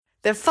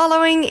The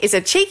following is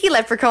a Cheeky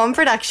Leprechaun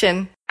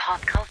production.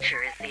 Pop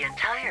culture is the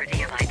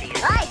entirety of ideas.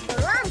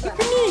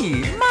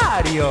 Me,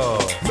 Mario.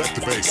 Let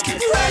the bass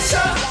kick.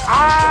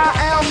 I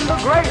am the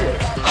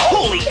greatest.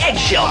 Holy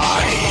eggshell!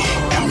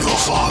 I am your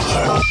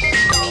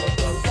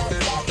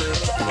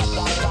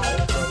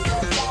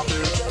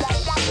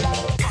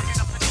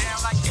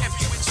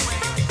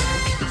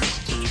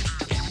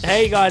father.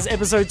 Hey guys,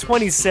 episode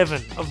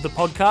 27 of the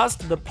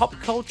podcast, The Pop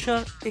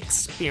Culture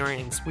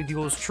Experience, with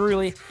yours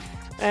truly.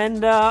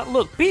 And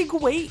look, big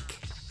week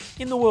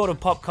in the world of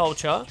pop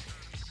culture,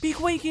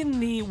 big week in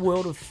the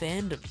world of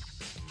fandom,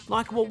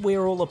 like what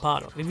we're all a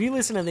part of. If you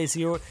listen to this,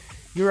 you're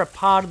a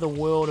part of the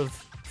world of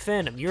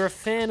fandom. You're a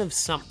fan of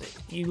something.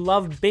 You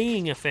love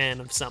being a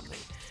fan of something.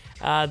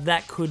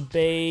 That could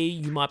be,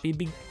 you might be a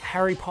big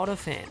Harry Potter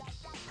fan.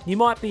 You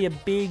might be a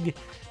big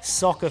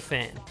soccer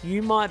fan.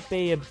 You might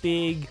be a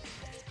big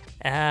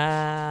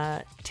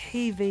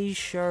TV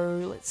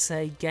show, let's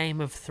say Game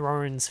of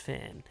Thrones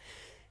fan.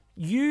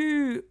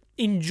 You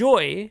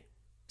enjoy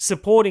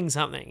supporting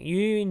something.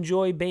 You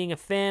enjoy being a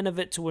fan of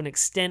it to an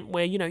extent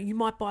where, you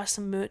might buy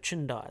some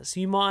merchandise.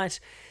 You might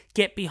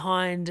get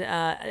behind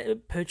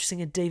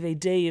purchasing a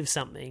DVD of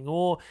something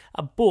or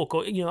a book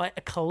or, a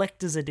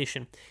collector's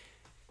edition.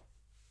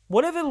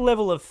 Whatever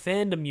level of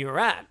fandom you're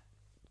at,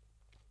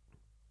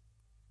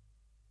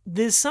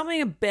 there's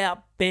something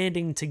about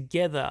banding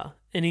together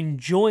and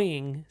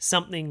enjoying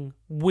something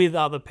with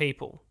other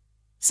people.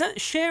 So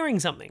sharing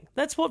something.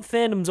 That's what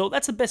fandom's all.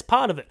 That's the best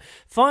part of it.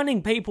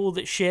 Finding people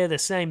that share the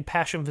same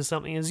passion for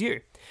something as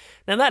you.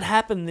 Now that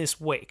happened this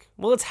week.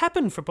 Well, it's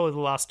happened for probably the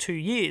last 2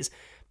 years,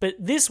 but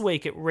this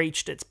week it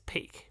reached its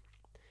peak.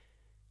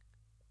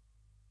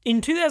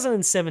 In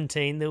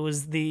 2017, there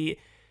was the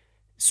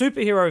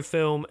superhero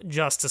film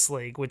Justice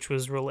League, which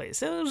was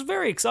released. And it was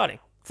very exciting.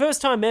 First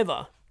time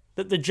ever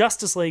that the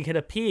Justice League had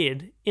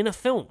appeared in a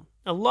film.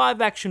 A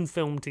live-action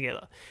film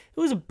together. It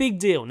was a big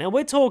deal. Now,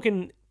 we're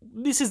talking,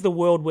 this is the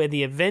world where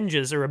the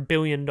Avengers are a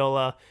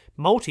billion-dollar,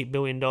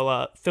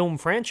 multi-billion-dollar film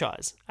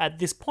franchise at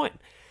this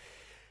point.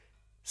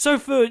 So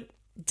for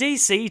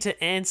DC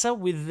to answer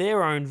with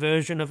their own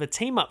version of a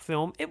team-up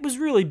film, it was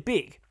really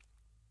big.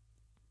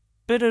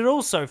 But it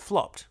also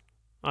flopped.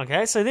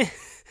 Okay, so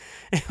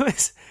it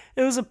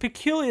was a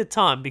peculiar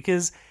time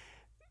because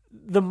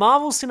the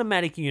Marvel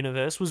Cinematic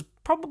Universe was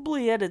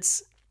probably at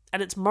its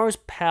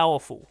most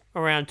powerful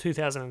around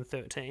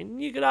 2013.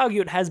 You could argue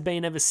it has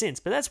been ever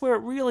since, but that's where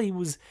it really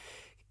was,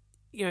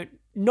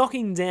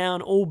 knocking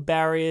down all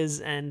barriers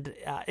and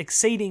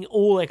exceeding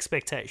all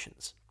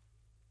expectations.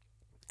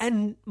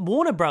 And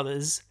Warner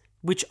Brothers,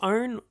 which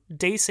own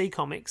DC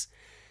Comics,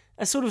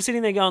 are sort of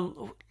sitting there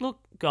going, look,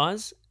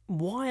 guys,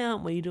 why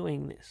aren't we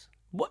doing this?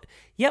 What?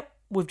 Yep,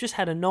 we've just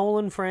had a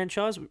Nolan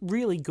franchise,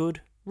 really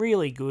good,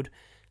 really good.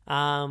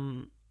 Why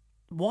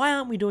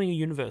aren't we doing a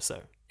universe,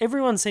 though?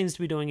 Everyone seems to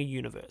be doing a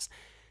universe.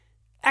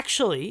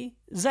 Actually,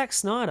 Zack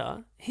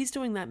Snyder, he's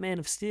doing that Man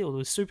of Steel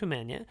with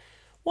Superman, yeah?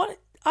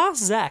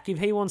 Ask Zack if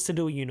he wants to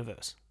do a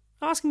universe.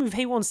 Ask him if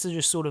he wants to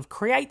just sort of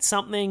create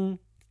something,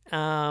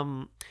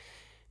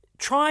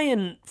 try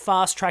and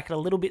fast track it a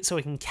little bit so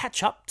he can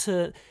catch up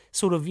to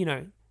sort of,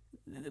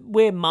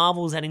 where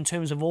Marvel's at in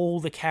terms of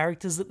all the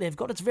characters that they've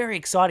got. It's very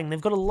exciting.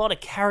 They've got a lot of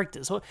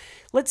characters.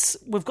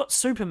 We've got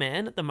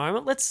Superman at the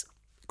moment. Let's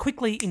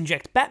quickly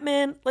inject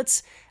Batman,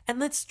 let's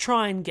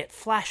try and get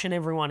Flash and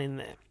everyone in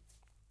there.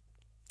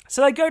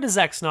 So they go to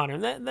Zack Snyder,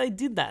 and they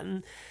did that,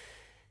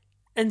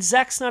 and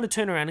Zack Snyder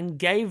turned around and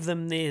gave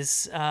them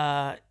this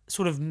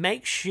sort of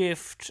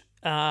makeshift,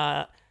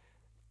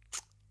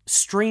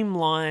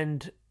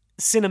 streamlined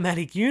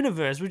cinematic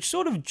universe, which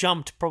sort of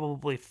jumped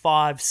probably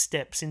 5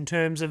 steps in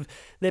terms of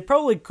there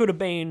probably could have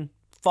been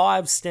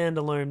 5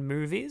 standalone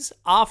movies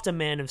after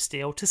Man of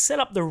Steel to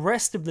set up the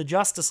rest of the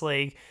Justice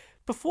League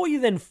before you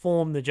then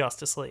form the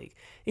Justice League.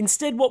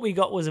 Instead, what we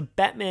got was a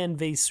Batman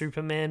v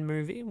Superman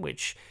movie,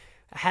 which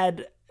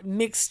had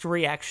mixed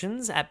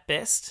reactions at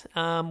best,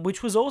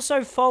 which was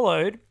also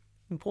followed,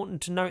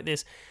 important to note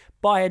this,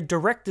 by a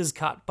director's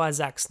cut by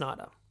Zack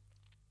Snyder.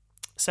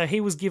 So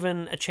he was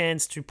given a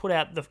chance to put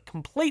out the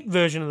complete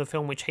version of the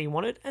film which he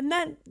wanted, and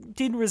that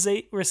did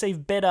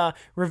receive better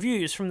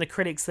reviews from the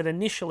critics that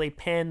initially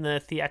panned the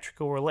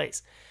theatrical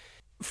release.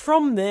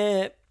 From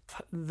there,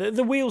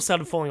 the wheels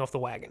started falling off the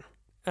wagon.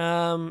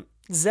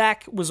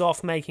 Zack was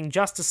off making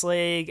Justice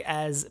League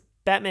as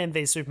Batman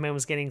v Superman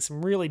was getting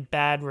some really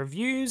bad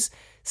reviews,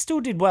 still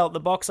did well at the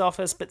box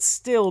office, but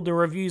still the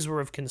reviews were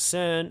of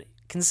concern,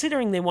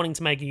 considering they're wanting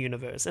to make a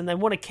universe, and they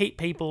want to keep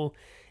people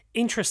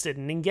interested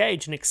and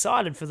engaged and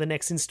excited for the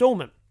next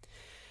installment.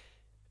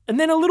 And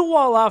then a little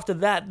while after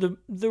that,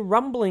 the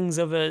rumblings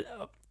of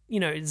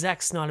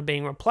Zack Snyder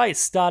being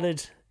replaced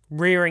started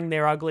rearing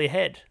their ugly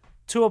head,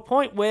 to a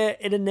point where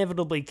it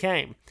inevitably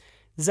came.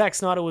 Zack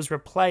Snyder was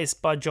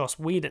replaced by Joss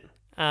Whedon,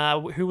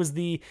 who was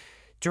the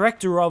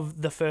director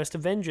of the first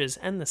Avengers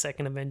and the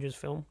second Avengers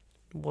film.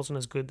 It wasn't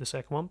as good, the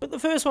second one, but the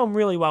first one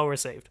really well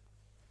received.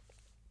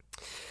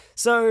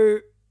 So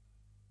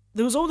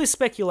there was all this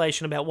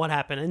speculation about what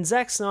happened, and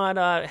Zack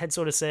Snyder had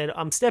sort of said,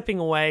 I'm stepping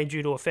away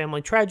due to a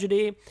family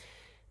tragedy.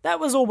 That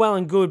was all well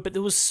and good, but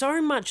there was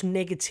so much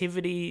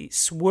negativity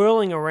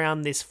swirling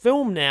around this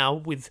film now,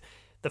 with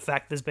the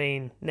fact there's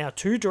been now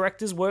 2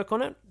 directors work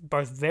on it,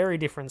 both very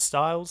different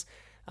styles.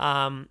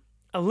 A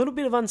little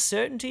bit of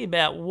uncertainty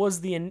about,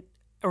 was the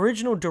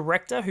original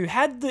director who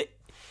had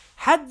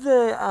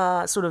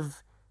the sort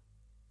of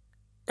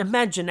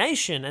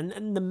imagination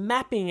and the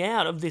mapping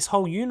out of this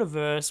whole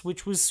universe,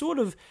 which was sort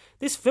of,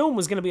 this film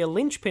was going to be a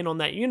linchpin on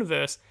that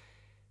universe.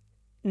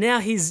 Now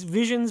his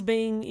vision's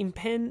being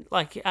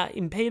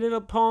impeded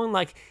upon.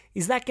 Like,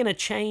 is that going to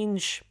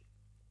change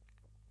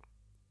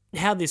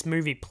how this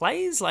movie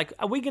plays? Like,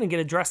 are we going to get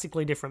a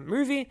drastically different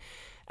movie?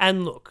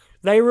 And look,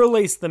 they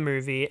released the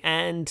movie,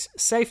 and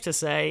safe to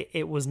say,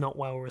 it was not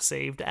well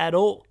received at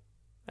all.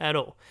 At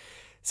all.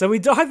 So we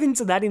dive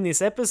into that in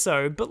this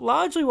episode, but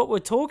largely what we're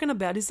talking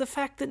about is the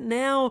fact that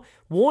now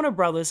Warner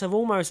Brothers have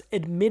almost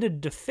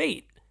admitted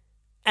defeat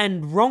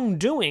and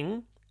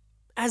wrongdoing,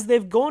 as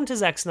they've gone to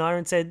Zack Snyder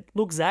and said,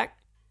 look, Zack,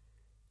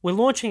 we're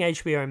launching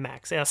HBO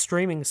Max, our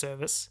streaming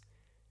service.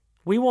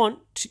 We want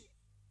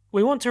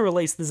to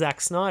release the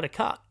Zack Snyder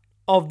cut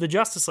of the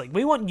Justice League.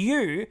 We want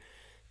you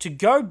to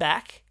go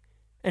back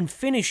and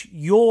finish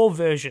your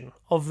version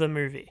of the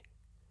movie.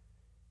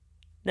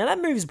 Now,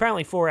 that movie is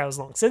apparently 4 hours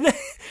long. So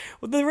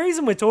the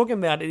reason we're talking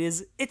about it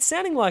is it's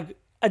sounding like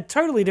a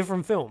totally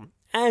different film.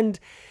 And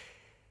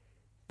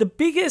the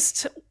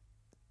biggest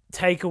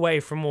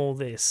takeaway from all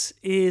this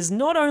is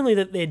not only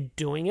that they're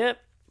doing it,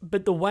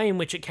 but the way in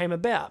which it came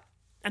about.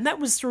 And that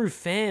was through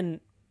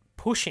fan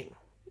pushing.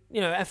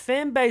 You know, a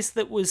fan base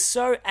that was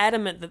so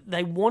adamant that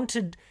they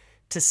wanted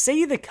to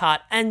see the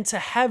cut and to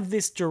have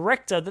this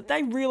director that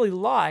they really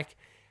like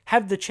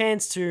have the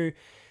chance to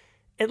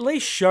at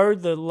least show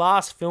the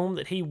last film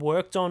that he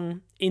worked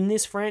on in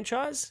this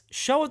franchise,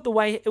 show it the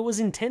way it was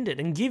intended,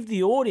 and give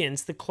the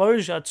audience the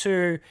closure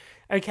to,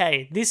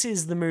 okay, this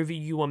is the movie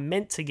you were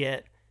meant to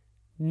get,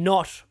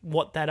 not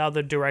what that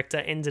other director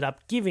ended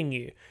up giving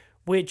you,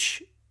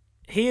 which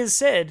he has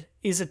said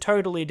is a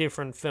totally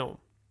different film.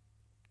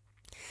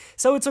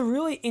 So it's a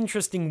really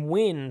interesting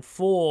win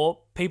for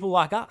people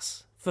like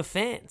us, for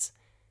fans,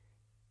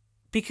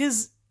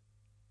 because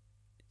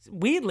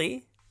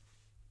weirdly,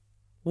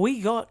 we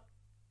got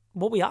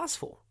what we asked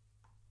for.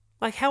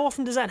 Like, how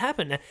often does that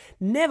happen?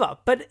 Never.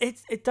 But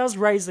it does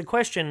raise the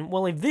question,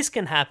 well, if this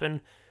can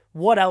happen,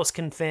 what else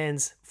can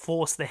fans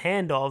force the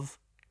hand of,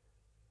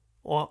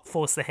 or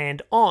force the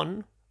hand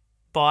on,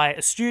 by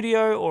a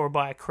studio or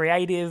by a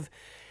creative?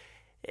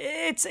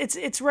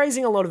 It's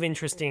raising a lot of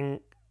interesting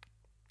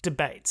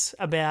debates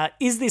about,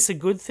 is this a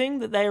good thing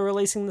that they are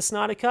releasing the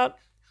Snyder Cut?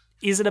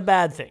 Is it a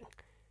bad thing?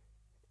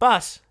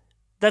 But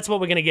that's what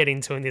we're going to get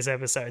into in this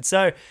episode.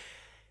 So,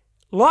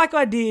 like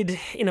I did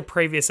in a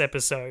previous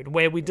episode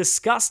where we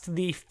discussed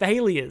the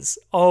failures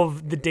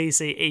of the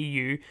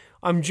DCEU,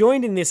 I'm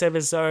joined in this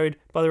episode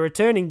by the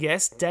returning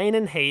guest, Dane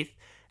and Heath,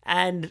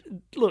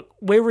 and look,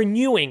 we're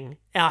renewing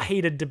our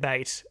heated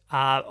debate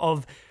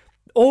of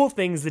all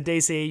things the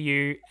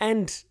DCEU,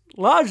 and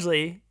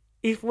largely,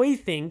 if we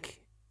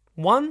think,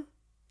 one,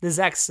 the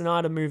Zack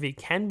Snyder movie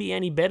can be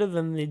any better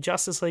than the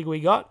Justice League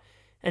we got,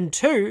 and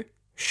two,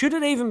 should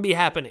it even be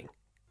happening?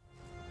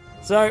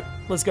 So,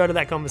 let's go to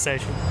that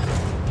conversation.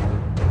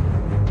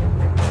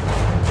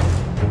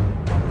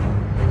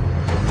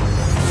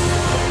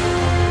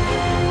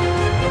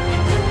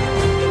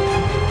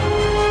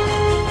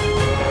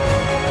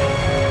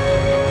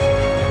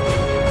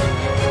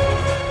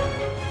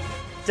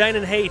 Dane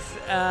and Heath,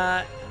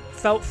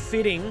 felt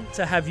fitting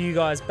to have you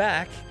guys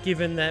back,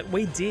 given that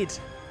we did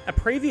a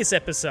previous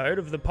episode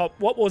of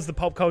what was the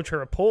Pop Culture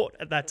Report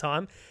at that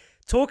time,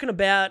 talking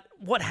about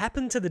what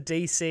happened to the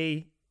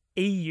DC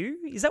EU.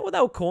 Is that what they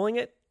were calling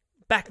it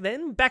back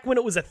then? Back when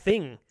it was a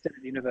thing.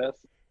 Extended Universe.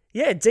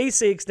 Yeah,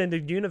 DC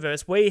Extended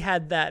Universe. We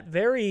had that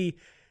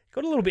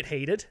got a little bit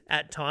heated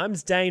at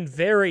times. Dane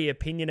very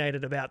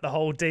opinionated about the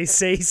whole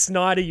DC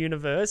Snyder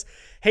universe.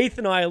 Heath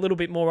and I a little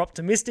bit more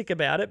optimistic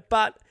about it,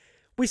 but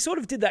we sort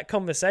of did that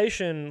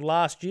conversation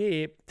last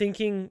year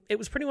thinking it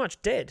was pretty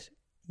much dead.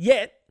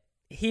 Yet,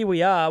 here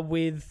we are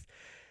with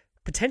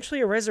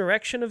potentially a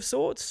resurrection of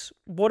sorts.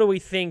 What do we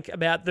think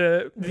about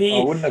the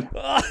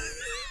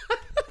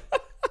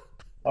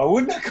I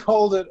wouldn't have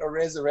called it a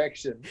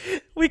resurrection.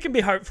 We can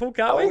be hopeful,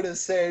 can't we? I would have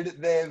said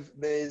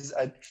there's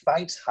a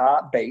faint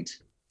heartbeat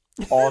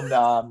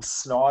on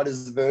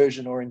Snyder's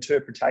version or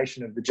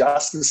interpretation of the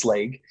Justice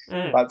League.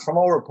 But from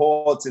all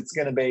reports, it's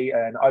going to be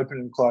an open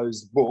and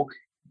closed book,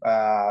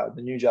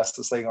 the new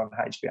Justice League on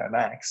HBO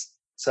Max.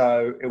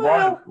 So it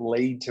won't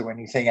lead to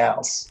anything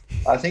else.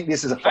 I think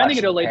this is a I don't think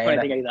it'll lead to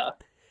anything either.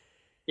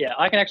 Yeah,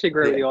 I can actually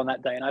agree with you on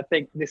that, Dane. I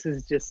think this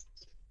is just,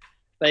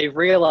 they've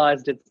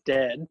realised it's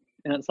dead,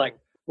 and it's like,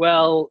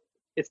 well,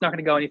 it's not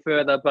going to go any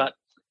further, but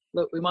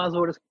look, we might as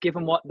well just give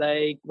them what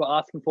they were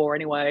asking for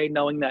anyway,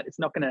 knowing that it's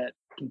not going to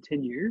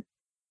continue.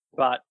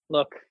 But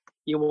look,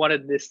 you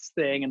wanted this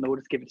thing, and we'll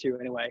just give it to you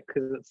anyway,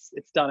 because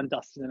it's done and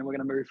dusted, and we're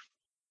going to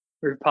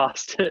move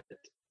past it.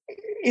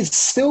 it's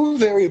still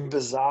very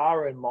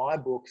bizarre in my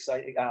books.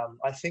 I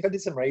think I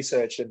did some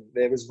research, and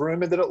there was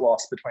rumored that it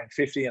lost between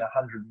 50 and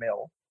 100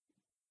 mil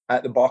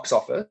at the box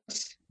office,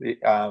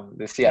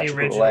 the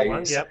theatrical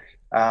release. Yep.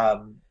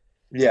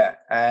 Yeah,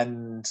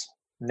 and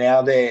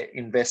now they're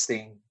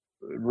investing,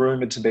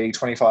 rumored to be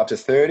 25 to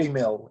 30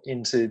 mil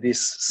into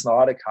this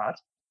Snyder cut.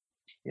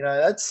 You know,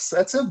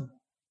 that's a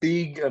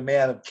big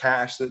amount of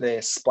cash that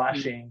they're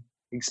splashing,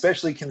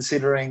 especially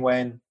considering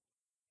when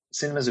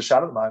cinemas are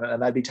shut at the moment,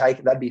 and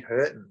they'd be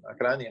hurting. I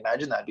can only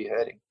imagine they'd be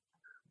hurting.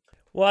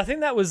 Well, I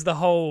think that was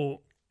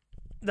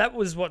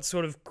what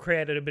sort of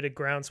created a bit of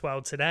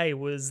groundswell today,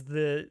 was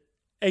the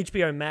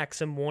HBO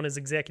Max and Warner's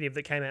executive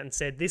that came out and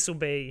said this will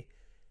be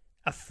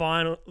a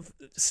final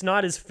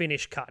Snyder's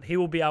finished cut. He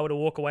will be able to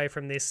walk away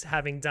from this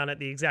having done it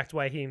the exact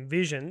way he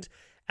envisioned,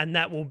 and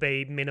that will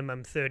be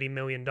minimum $30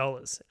 million.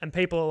 And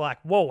people are like,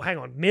 whoa, hang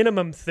on,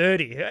 minimum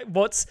 30?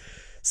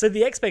 So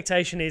the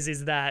expectation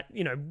is that,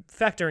 you know,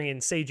 factoring in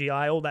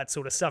CGI, all that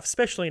sort of stuff,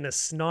 especially in a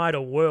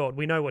Snyder world,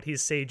 we know what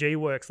his CG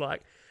works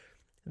like.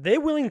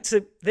 They're willing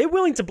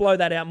to blow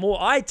that out more.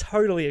 I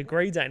totally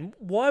agree, Dane.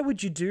 Why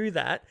would you do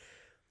that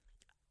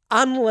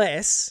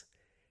unless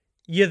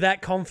you're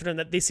that confident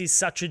that this is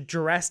such a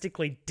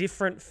drastically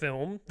different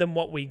film than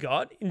what we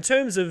got in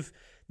terms of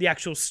the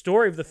actual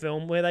story of the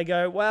film, where they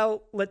go,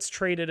 well, let's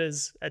treat it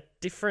as a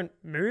different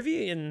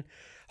movie and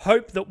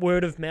hope that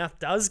word of mouth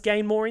does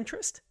gain more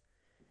interest?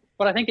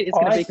 But I think it's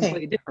going to be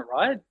completely different,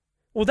 right?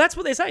 Well, that's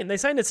what they're saying. They're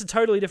saying it's a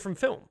totally different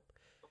film.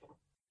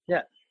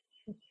 Yeah.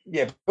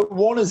 Yeah, but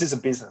Warner's is a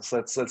business.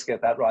 Let's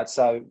get that right.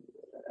 So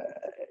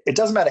it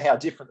doesn't matter how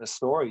different the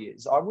story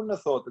is. I wouldn't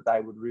have thought that they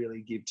would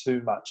really give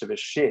too much of a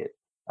shit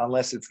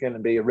unless it's going to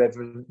be a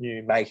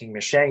revenue-making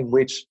machine,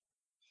 which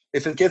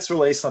if it gets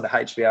released onto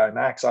HBO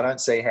Max, I don't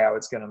see how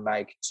it's going to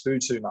make too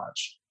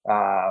much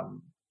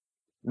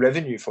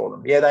revenue for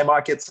them. Yeah, they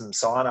might get some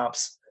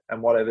sign-ups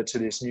and whatever to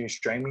this new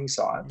streaming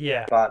site.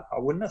 Yeah. But I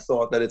wouldn't have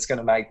thought that it's going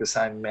to make the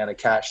same amount of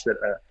cash that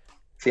a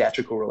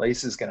theatrical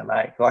release is going to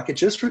make. Like, it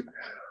just...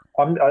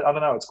 I don't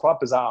know. It's quite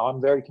bizarre.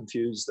 I'm very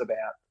confused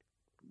about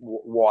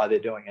why they're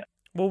doing it.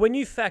 Well, when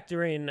you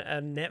factor in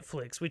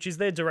Netflix, which is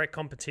their direct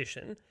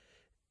competition,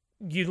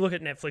 you look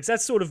at Netflix,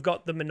 that's sort of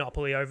got the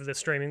monopoly over the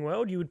streaming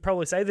world. You would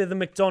probably say they're the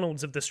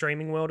McDonald's of the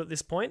streaming world at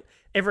this point.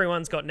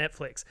 Everyone's got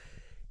Netflix.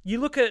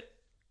 You look at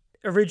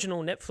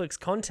original Netflix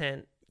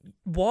content,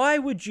 why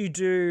would you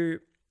do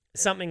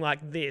something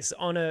like this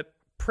on a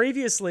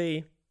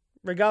previously,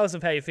 regardless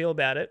of how you feel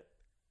about it,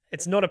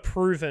 it's not a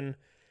proven...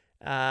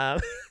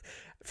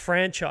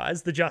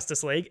 franchise, the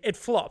Justice League, it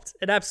flopped.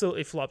 It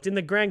absolutely flopped. In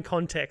the grand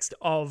context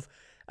of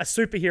a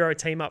superhero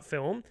team-up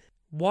film,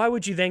 why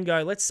would you then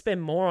go, let's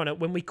spend more on it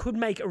when we could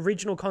make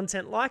original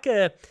content like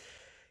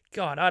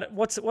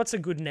what's a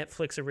good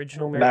Netflix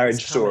original?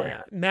 Marriage Story.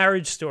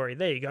 Marriage Story.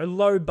 There you go.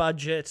 Low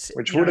budget.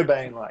 Which would have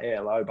been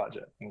low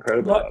budget.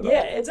 Incredible. Low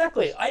budget.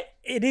 Exactly.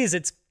 It is.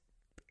 It's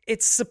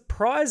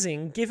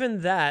surprising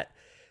given that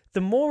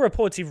the more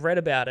reports you've read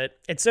about it,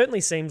 it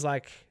certainly seems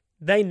like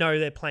they know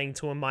they're playing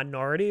to a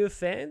minority of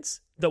fans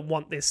that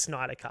want this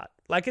Snyder cut.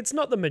 Like, it's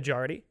not the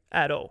majority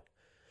at all.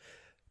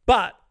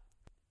 But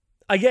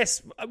I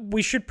guess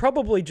we should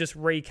probably just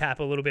recap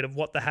a little bit of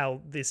what the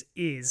hell this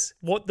is,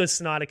 what the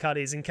Snyder cut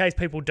is, in case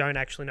people don't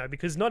actually know,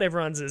 because not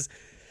everyone's as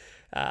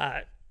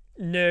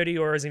nerdy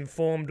or as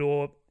informed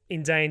or,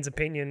 in Dane's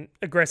opinion,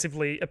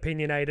 aggressively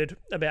opinionated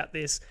about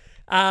this.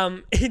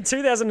 In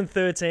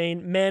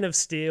 2013, Man of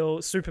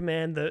Steel,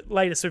 Superman, the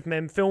latest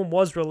Superman film,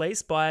 was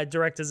released by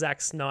director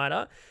Zack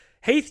Snyder.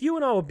 Heath, you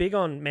and I were big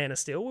on Man of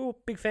Steel. We were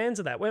big fans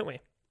of that, weren't we?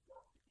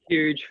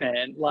 Huge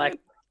fan. Like,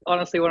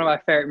 honestly, one of my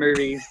favorite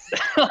movies.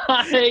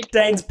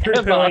 Dane's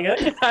poo-pooing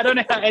it. I don't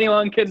know how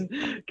anyone can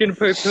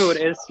poo-poo it.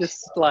 It's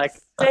just like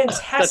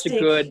fantastic, such a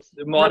good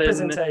modern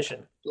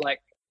representation. Like,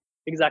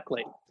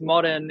 exactly. It's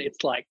modern.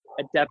 It's like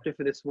adapted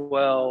for this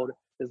world.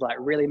 There's like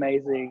really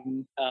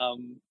amazing.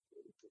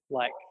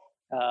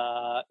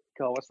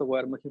 What's the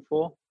word I'm looking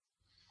for?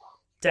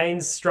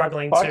 Dane's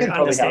struggling to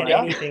understand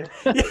anything.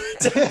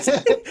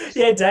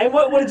 Yeah, Dane,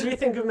 what did you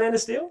think of Man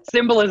of Steel?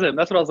 Symbolism,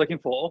 that's what I was looking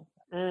for.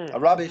 A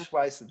rubbish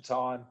waste of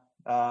time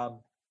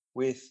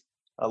with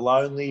a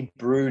lonely,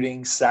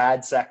 brooding,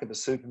 sad sack of a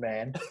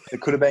Superman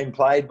that could have been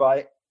played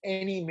by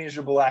any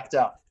miserable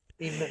actor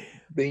in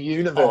the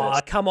universe. Oh,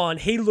 come on.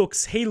 He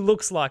looks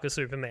like a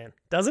Superman,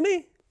 doesn't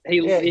he?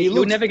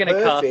 You're never going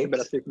to cast a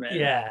better Superman.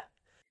 Yeah.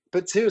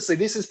 But seriously,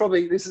 this is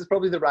probably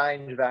the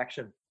range of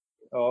acting.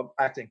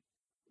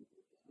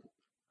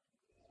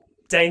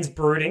 Dane's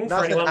brooding for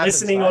Nothing anyone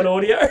happens, listening mate. on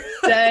audio.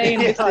 Dane,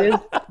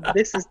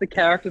 this is the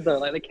character though.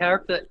 Like, the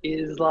character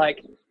is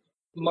like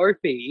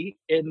mopey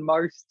in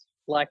most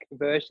like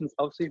versions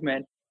of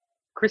Superman.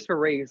 Christopher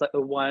Reeve's like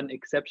the one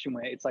exception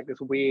where it's like this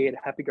weird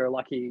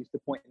happy-go-lucky to the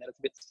point that it's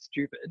a bit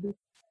stupid.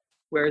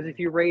 Whereas if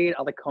you read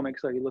other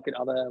comics or you look at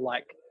other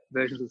like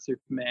versions of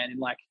Superman in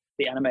like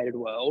the animated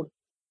world,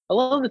 a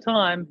lot of the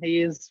time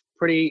he is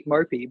pretty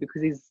mopey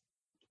because he's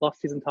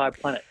lost his entire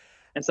planet.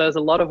 And so there's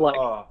a lot of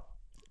like,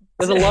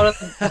 there's a lot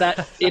of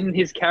that in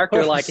his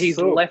character. Like, he's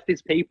left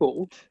his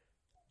people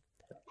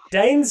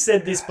Dane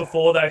said this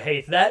before, though,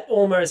 Heath. That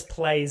almost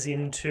plays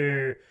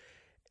into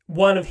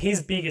one of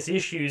his biggest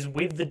issues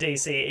with the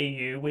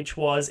DCEU, which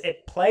was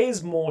it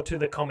plays more to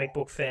the comic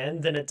book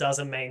fan than it does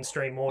a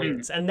mainstream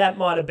audience. And that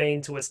might have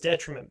been to its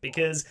detriment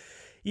because,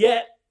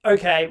 yeah,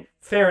 okay,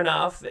 fair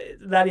enough.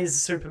 That is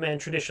Superman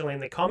traditionally in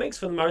the comics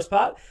for the most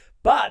part.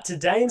 But to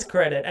Dane's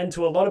credit and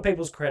to a lot of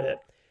people's credit,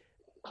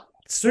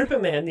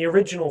 Superman, the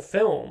original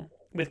film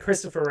with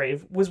Christopher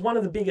Reeve, was one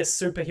of the biggest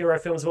superhero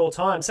films of all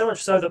time. So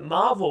much so that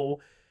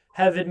Marvel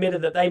have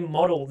admitted that they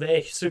model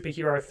their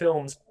superhero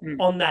films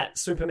on that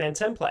Superman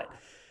template.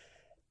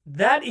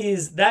 That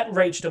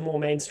reached a more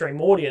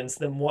mainstream audience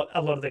than what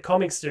a lot of the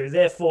comics do.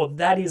 Therefore,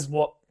 that is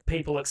what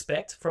people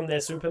expect from their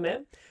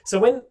Superman.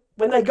 So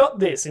when they got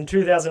this in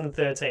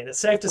 2013, it's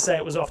safe to say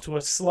it was off to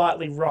a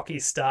slightly rocky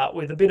start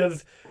with a bit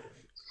of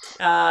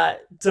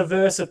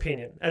diverse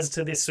opinion as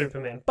to this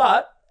Superman.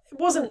 But it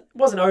wasn't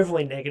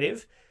overly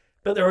negative.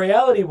 But the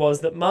reality was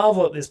that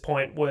Marvel at this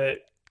point were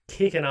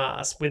kicking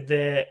ass with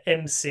their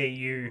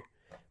MCU,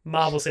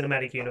 Marvel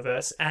Cinematic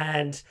Universe,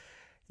 and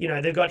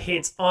they've got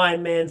hits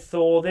Iron Man,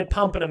 Thor, they're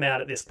pumping them out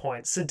at this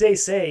point. So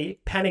DC,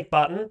 panic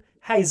button,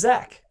 hey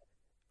Zach,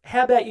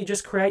 how about you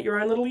just create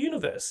your own little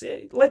universe?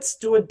 Let's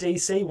do a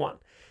DC one.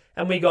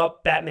 And we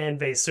got Batman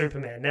v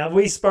Superman. Now,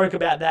 we spoke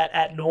about that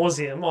ad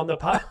nauseum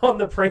on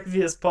the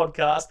previous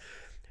podcast.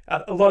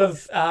 A lot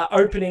of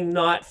opening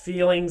night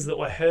feelings that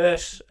were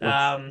hurt.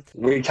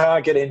 We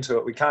can't get into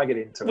it. We can't get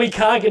into it. We'll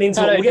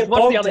get watch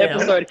the bogged other down.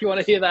 episode if you want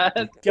to hear that.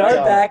 Go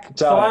back,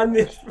 find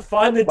the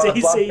My blood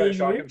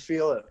pressure, I DCEU. can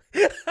feel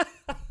it.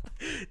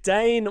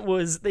 Dane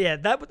was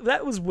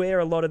that was where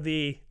a lot of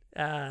the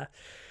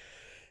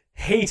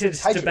heated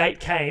debate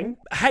came.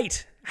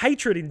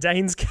 Hatred in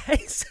Dane's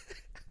case.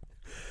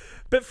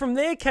 But from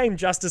there came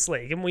Justice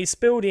League, and we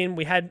spilled in.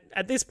 We had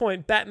at this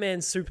point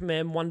Batman,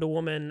 Superman, Wonder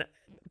Woman,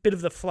 bit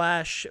of the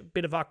Flash,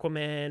 bit of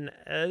Aquaman,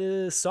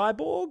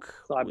 Cyborg.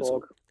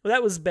 Cyborg.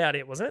 That was about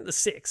it, wasn't it? The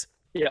 6.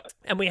 Yeah.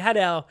 And we had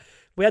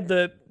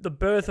the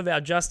birth of our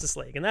Justice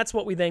League, and that's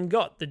what we then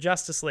got, the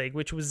Justice League,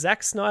 which was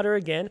Zack Snyder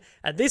again.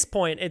 At this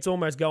point, it's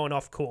almost going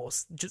off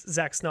course. Just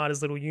Zack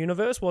Snyder's little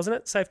universe, wasn't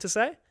it? Safe to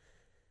say?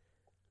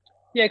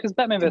 Yeah, because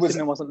Batman vs.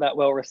 Superman wasn't that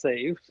well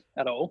received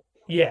at all.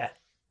 Yeah.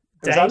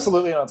 It was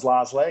absolutely on its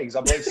last legs.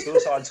 I believe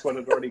Suicide Squad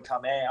had already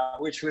come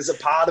out, which was a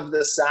part of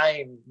the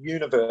same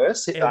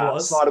universe.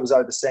 Snyder was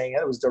overseeing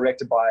it. It was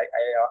directed by,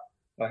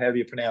 however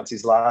you pronounce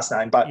his last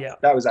name, but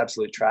that was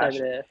absolute trash.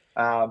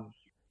 I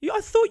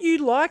thought you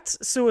liked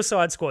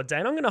Suicide Squad,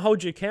 Dane. I'm going to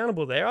hold you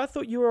accountable there. I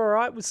thought you were all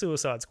right with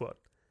Suicide Squad.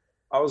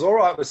 I was all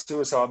right with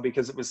Suicide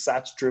because it was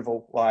such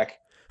drivel,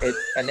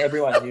 and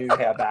everyone knew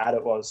how bad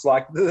it was.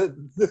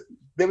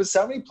 There was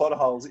so many plot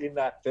holes in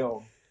that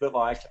film. But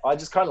I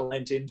just kind of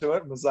leant into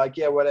it and was like,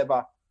 yeah,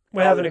 whatever.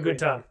 We're having a good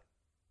time.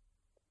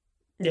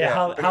 Yeah,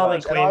 Harley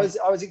Quinn. And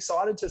I was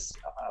excited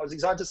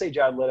to see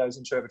Jared Leto's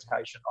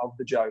interpretation of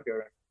the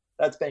Joker.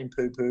 That's been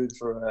poo-pooed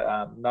for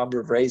a number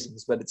of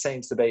reasons, but it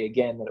seems to be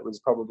again that it was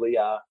probably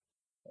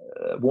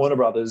Warner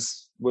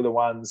Brothers were the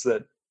ones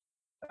that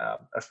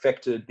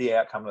affected the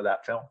outcome of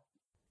that film.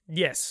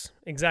 Yes,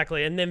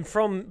 exactly. And then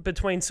from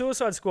between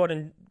Suicide Squad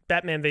and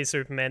Batman v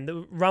Superman,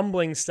 the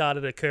rumblings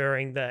started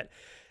occurring that,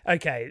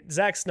 okay,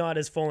 Zack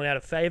Snyder's fallen out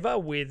of favor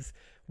with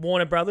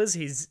Warner Brothers.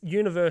 His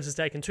universe has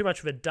taken too much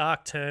of a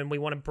dark turn. We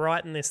want to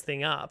brighten this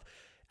thing up.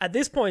 At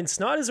this point,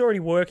 Snyder's already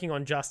working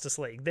on Justice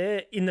League.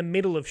 They're in the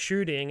middle of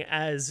shooting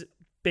as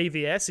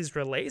BVS is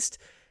released,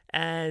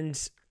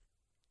 and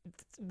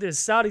there's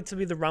starting to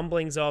be the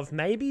rumblings of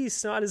maybe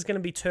Snyder's going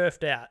to be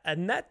turfed out.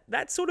 And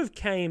that sort of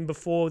came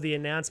before the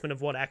announcement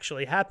of what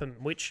actually happened,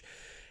 which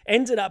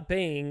ended up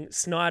being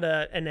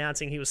Snyder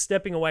announcing he was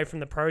stepping away from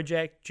the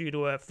project due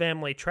to a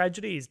family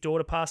tragedy. His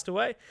daughter passed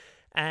away,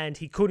 and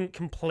he couldn't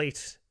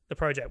complete the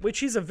project,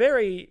 which is a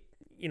very,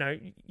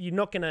 you're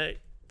not going to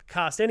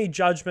cast any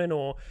judgment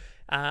or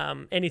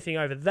anything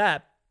over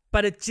that,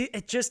 but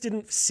it just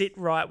didn't sit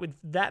right with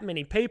that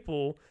many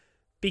people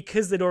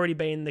because there'd already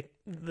been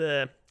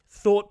the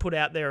thought put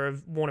out there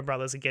of Warner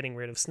Brothers are getting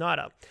rid of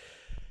Snyder.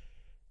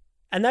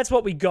 And that's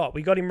what we got.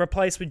 We got him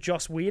replaced with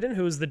Joss Whedon,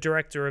 who was the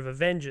director of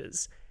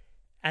Avengers.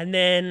 And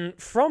then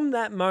from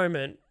that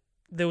moment,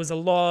 there was a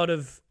lot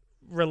of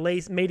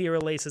media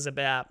releases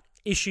about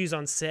issues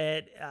on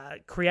set,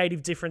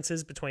 creative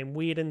differences between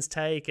Whedon's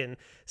take and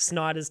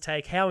Snyder's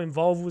take. How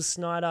involved was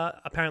Snyder?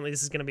 Apparently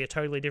this is going to be a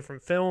totally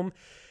different film.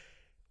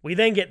 We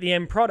then get the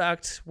end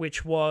product,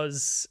 which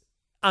was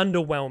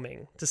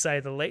underwhelming, to say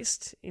the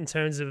least, in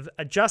terms of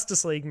a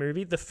Justice League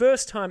movie. The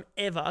first time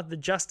ever the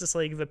Justice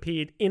League have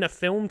appeared in a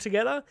film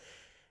together,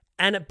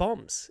 and it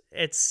bombs.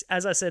 It's,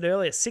 as I said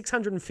earlier,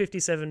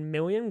 $657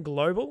 million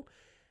global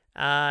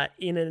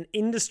in an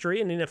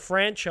industry and in a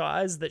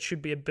franchise that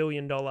should be $1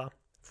 billion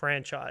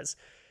franchise.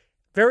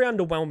 Very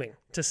underwhelming,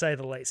 to say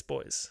the least,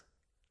 boys.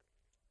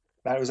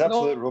 That was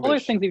absolute rubbish. All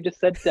those things you've just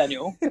said,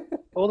 Daniel,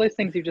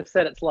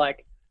 it's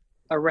like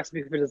a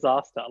recipe for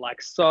disaster.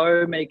 Like,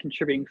 so many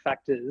contributing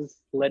factors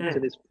led to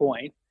this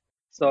point.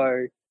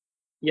 So,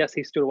 yes,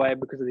 he stood away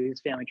because of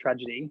his family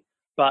tragedy,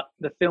 but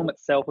the film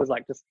itself was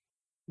like just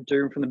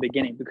doomed from the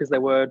beginning because they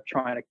were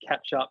trying to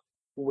catch up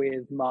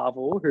with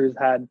Marvel, who's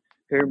had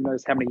who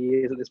knows how many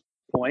years at this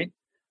point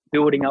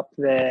building up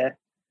their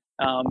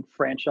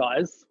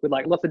franchise with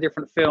like lots of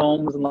different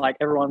films, and like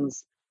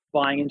everyone's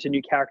buying into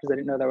new characters they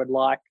didn't know they would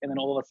like, and then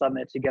all of a sudden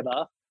they're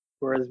together,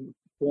 whereas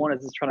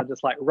Warner's is trying to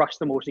just like rush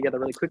them all together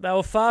really quick. They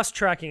were fast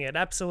tracking it,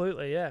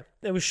 absolutely, yeah.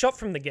 It was shot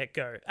from the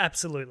get-go,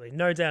 absolutely,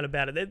 no doubt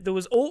about it. There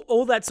was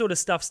all that sort of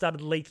stuff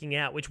started leaking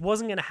out, which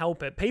wasn't going to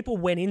help it. People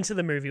went into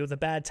the movie with a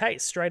bad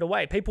taste straight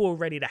away. People were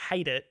ready to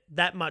hate it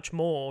that much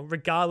more,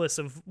 regardless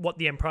of what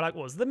the end product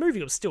was. The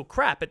movie was still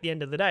crap at the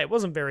end of the day. It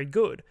wasn't very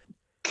good.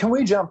 Can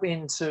we jump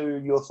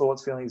into your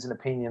thoughts, feelings, and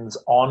opinions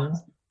on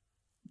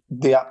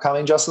the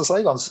upcoming Justice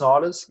League, on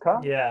Snyder's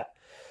cut? Yeah.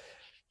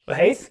 Well,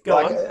 Heath, go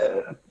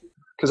on.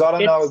 Because I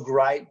don't know a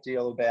great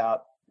deal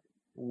about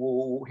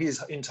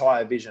his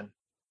entire vision.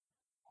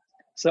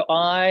 So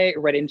I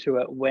read into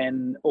it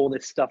when all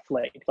this stuff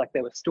leaked. Like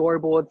there were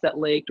storyboards that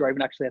leaked, or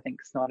even actually I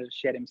think Snyder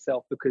shared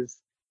himself, because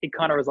he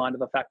kind of resigned to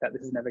the fact that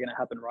this is never going to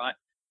happen, right?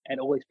 And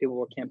all these people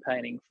were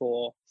campaigning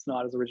for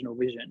Snyder's original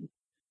vision,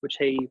 which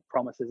he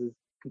promises is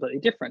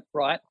completely different,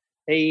 right?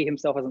 He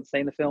himself hasn't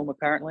seen the film,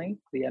 apparently,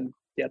 the end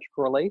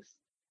theatrical release,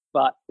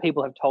 but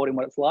people have told him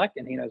what it's like,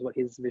 and he knows what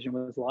his vision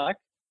was like.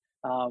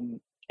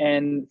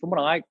 And from what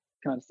I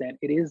can understand,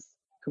 it is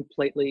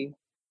completely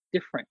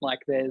different. Like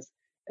there's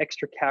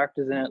extra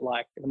characters in it,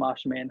 like the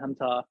Martian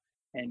Manhunter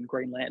and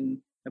Green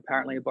Lantern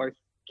apparently are both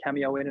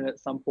cameo in it at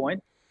some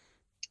point.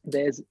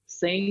 There's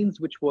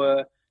scenes which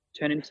were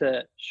turned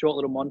into short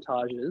little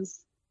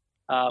montages,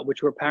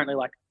 which were apparently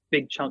like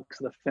big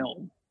chunks of the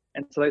film.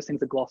 And so those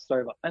things are glossed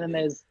over. And then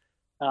there's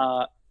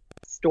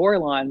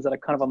storylines that are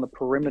kind of on the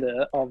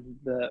perimeter of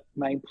the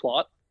main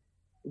plot,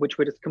 which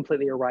were just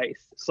completely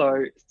erased.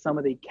 So some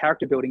of the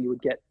character building you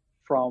would get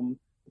from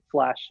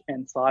Flash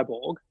and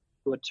Cyborg,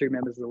 who are two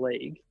members of the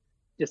League,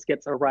 just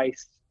gets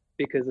erased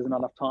because there's not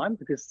enough time,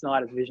 because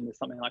Snyder's vision is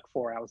something like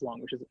 4 hours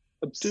long, which is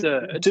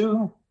absurd.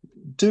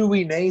 Do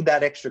we need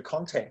that extra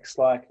context?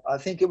 Like, I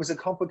think it was a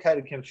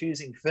complicated,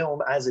 confusing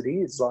film as it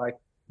is. Like,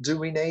 do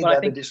we need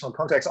additional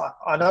context?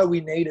 I know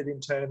we need it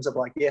in terms of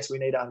like, yes, we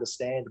need to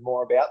understand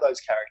more about those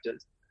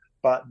characters,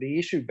 but the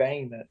issue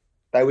being that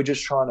they were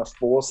just trying to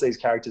force these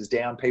characters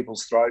down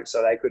people's throats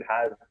so they could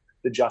have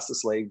the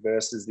Justice League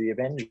versus the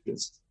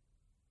Avengers.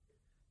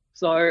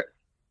 So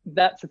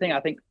that's the thing. I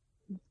think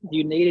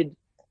you needed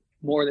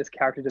more of this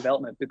character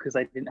development because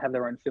they didn't have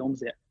their own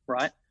films yet,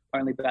 right?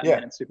 Only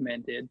Batman and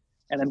Superman did.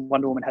 And then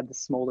Wonder Woman had this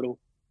small little,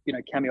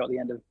 cameo at the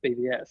end of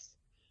BVS.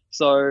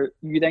 So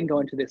you then go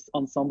into this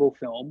ensemble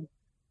film,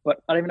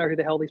 but I don't even know who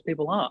the hell these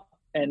people are.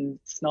 And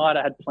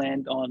Snyder had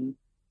planned on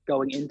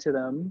going into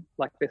them,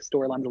 like their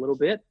storylines a little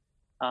bit,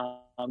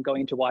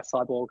 going into why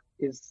Cyborg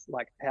is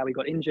like how he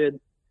got injured,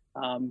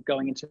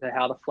 going into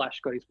how the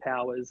Flash got his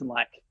powers and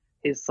like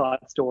his side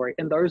story.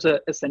 And those are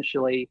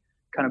essentially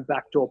kind of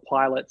backdoor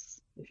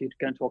pilots, if you're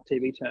going to talk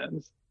TV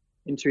terms,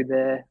 into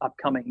their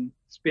upcoming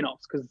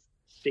spin-offs, because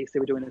DC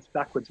were doing this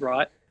backwards,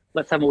 right?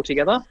 Let's have them all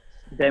together.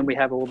 Then we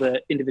have all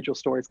the individual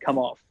stories come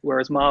off.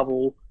 Whereas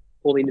Marvel,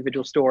 all the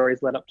individual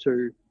stories led up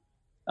to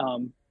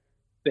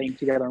being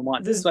together in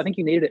one. So I think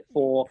you needed it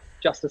for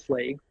Justice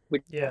League,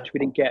 which we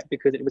didn't get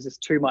because it was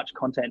just too much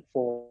content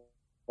for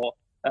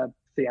a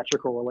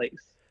theatrical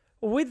release.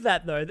 With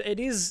that, though, it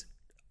is...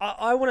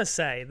 I want to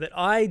say that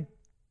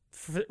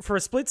for a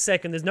split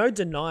second, there's no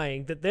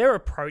denying that their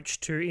approach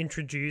to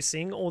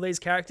introducing all these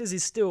characters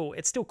is still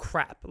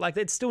crap. Like,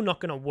 it's still not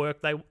going to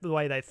work the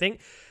way they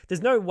think.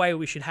 There's no way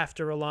we should have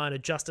to rely on a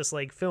Justice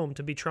League film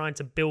to be trying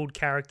to build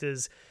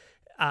characters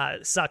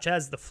such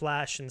as the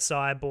Flash and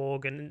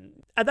Cyborg.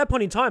 And at that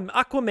point in time,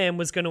 Aquaman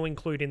was going to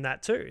include in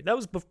that too. That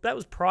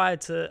was prior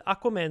to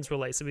Aquaman's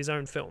release of his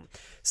own film.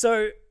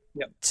 So...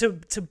 Yep.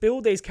 To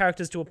build these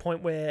characters to a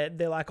point where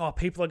they're like, oh,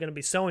 people are going to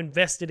be so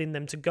invested in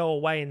them to go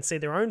away and see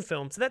their own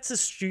films. That's a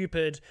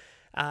stupid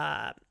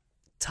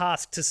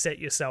task to set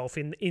yourself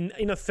in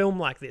a film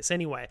like this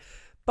anyway.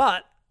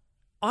 But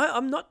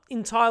I'm not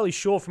entirely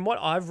sure from what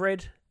I've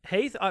read,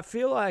 Heath. I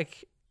feel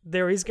like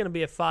there is going to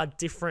be a far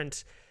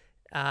different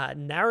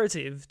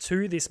narrative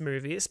to this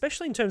movie,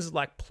 especially in terms of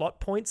like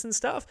plot points and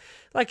stuff.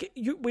 Like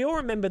we all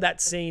remember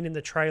that scene in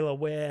the trailer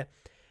where...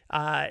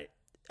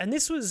 and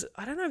this was,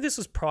 I don't know if this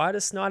was prior to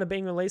Snyder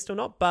being released or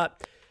not,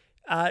 but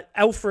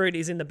Alfred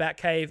is in the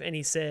Batcave and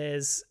he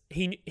says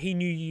he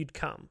knew you'd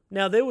come.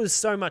 Now, there was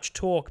so much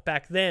talk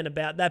back then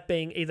about that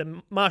being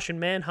either Martian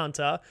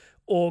Manhunter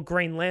or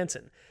Green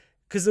Lantern,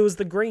 because there was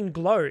the green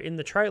glow in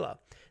the trailer.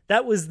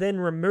 That was then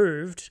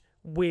removed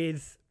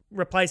with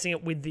replacing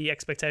it with the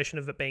expectation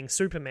of it being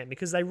Superman,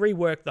 because they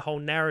reworked the whole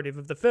narrative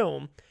of the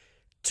film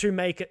to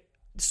make it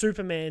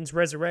Superman's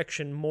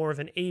resurrection more of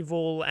an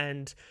evil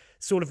and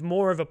sort of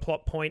more of a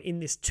plot point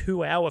in this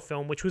 2-hour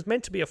film, which was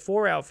meant to be a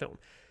 4-hour film.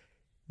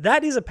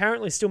 That is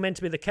apparently still meant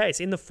to be the case.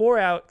 In the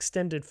 4-hour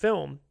extended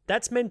film,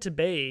 that's meant to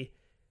be...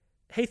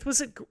 Heath, was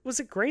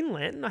it Green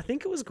Lantern? I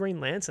think it was Green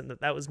Lantern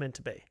that was meant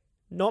to be.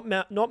 Not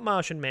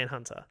Martian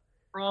Manhunter.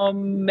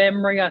 From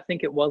memory, I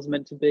think it was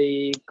meant to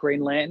be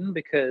Green Lantern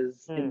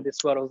because in this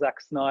world it was Zack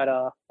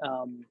Snyder.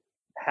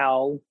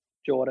 Hal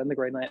Jordan, the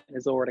Green Lantern,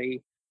 is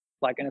already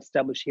like an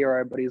established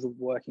hero, but he's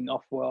working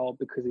off-world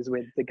because he's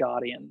with the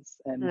Guardians,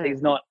 and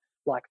he's not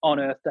like on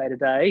Earth day to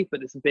day.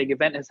 But this big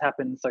event has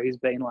happened, so he's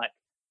been like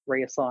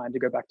reassigned to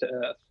go back to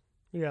Earth.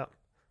 Yeah.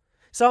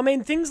 So, I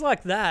mean, things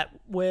like that,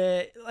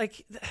 where,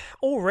 like,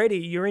 already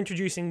you're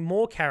introducing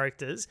more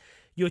characters,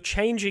 you're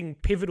changing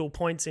pivotal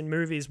points in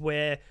movies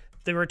where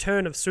the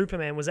return of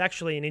Superman was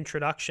actually an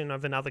introduction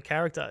of another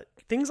character.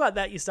 Things like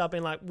that, you start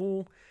being like,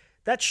 well,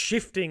 that's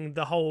shifting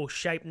the whole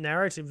shape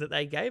narrative that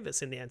they gave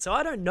us in the end. So,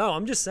 I don't know.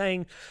 I'm just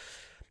saying,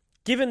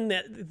 given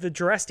the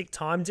drastic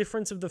time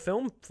difference of the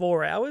film,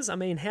 4 hours, I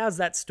mean, how's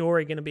that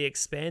story going to be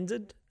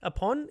expanded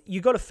upon?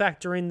 You got to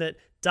factor in that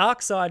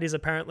Darkseid is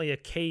apparently a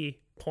key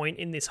point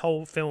in this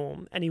whole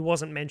film, and he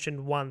wasn't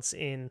mentioned once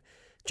in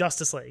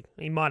Justice League.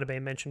 He might have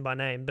been mentioned by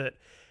name, but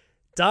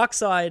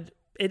Darkseid,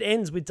 it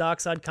ends with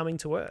Darkseid coming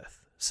to Earth.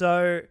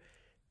 So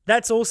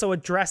that's also a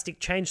drastic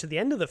change to the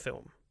end of the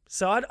film.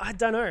 So I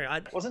don't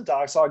know. Wasn't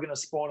Darkseid going to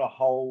spawn a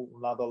whole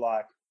another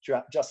like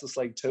Justice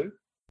League 2?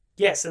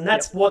 Yes, and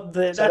that's what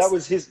the... So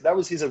that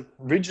was his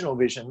original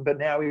vision, but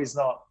now he's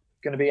not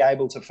going to be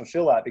able to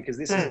fulfill that because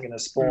this isn't going to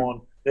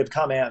spawn... They've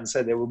come out and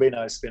said there will be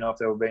no spin-off,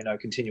 there will be no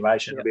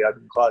continuation, it'll be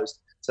open and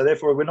closed. So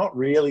therefore, we're not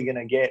really going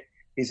to get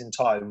his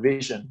entire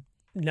vision.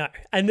 No,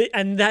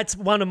 and that's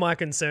one of my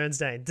concerns,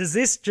 Dane. Does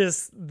this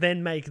just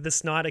then make the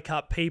Snyder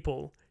Cut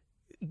people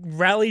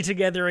rally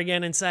together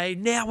again and say,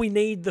 now we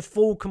need the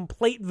full,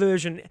 complete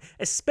version,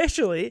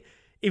 especially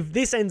if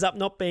this ends up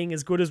not being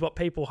as good as what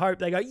people hope?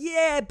 They go,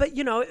 yeah, but,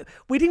 you know,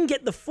 we didn't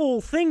get the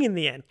full thing in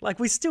the end. Like,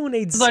 we still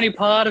need... This is only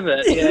part of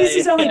it. Yeah, this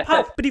is only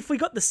part. But if we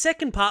got the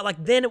second part,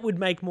 like, then it would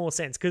make more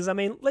sense. Because, I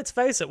mean, let's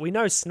face it, we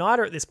know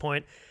Snyder at this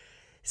point.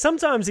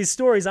 Sometimes his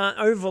stories aren't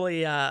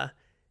overly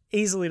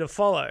easily to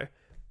follow.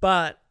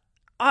 But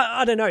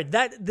I don't know.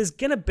 There's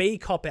going to be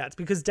cop-outs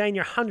because, Dane,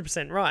 you're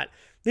 100% right.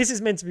 This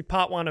is meant to be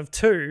part 1 of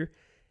 2.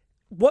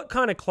 What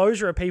kind of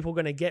closure are people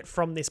going to get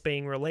from this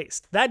being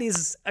released? That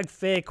is a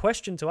fair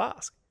question to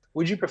ask.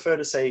 Would you prefer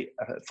to see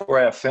a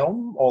 4-hour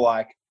film or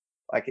like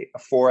a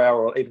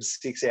 4-hour or even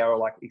 6-hour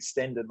like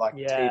extended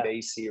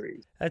TV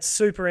series? That's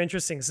super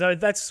interesting. So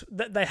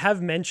they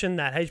have mentioned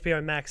that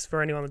HBO Max,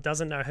 for anyone that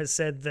doesn't know, has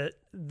said that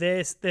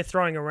they're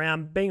throwing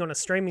around being on a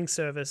streaming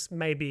service,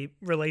 maybe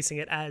releasing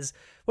it as,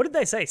 what did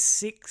they say, a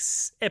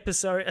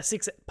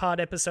 6-part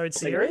episode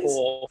series?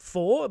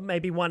 4,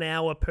 maybe 1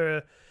 hour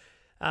per.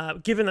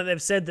 Given that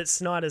they've said that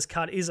Snyder's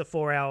Cut is a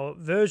 4-hour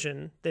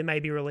version, they may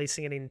be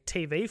releasing it in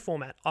TV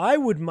format. I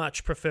would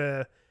much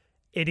prefer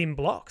it in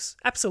blocks.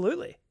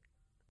 Absolutely.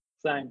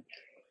 Same.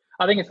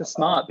 I think it's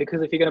smart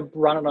because if you're going to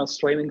run it on a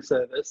streaming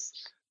service,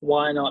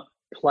 why not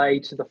play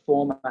to the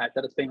format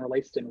that it's being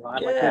released in,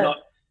 right? Yeah. Like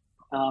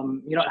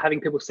you're not having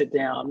people sit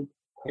down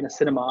in a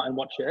cinema and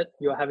watch it.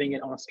 You're having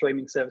it on a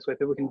streaming service where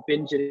people can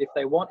binge it if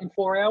they want in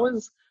 4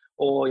 hours,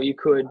 or you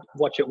could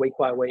watch it week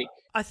by week.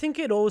 I think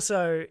it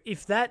also,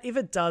 if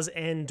it does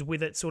end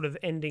with it sort of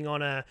ending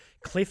on a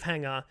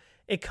cliffhanger,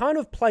 it kind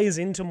of plays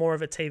into more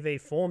of a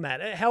TV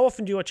format. How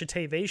often do you watch a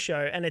TV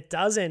show and it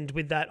does end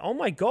with that, oh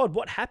my God,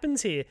 what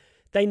happens here?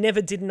 They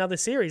never did another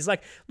series.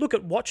 Like, look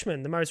at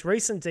Watchmen, the most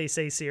recent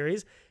DC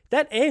series.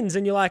 That ends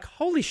and you're like,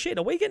 holy shit,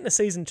 are we getting a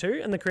season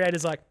 2? And the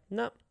creator's like,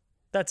 no,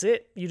 that's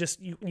it.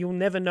 You'll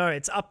never know.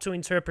 It's up to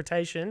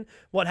interpretation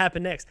what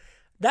happened next.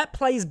 That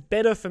plays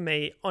better for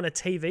me on a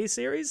TV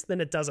series than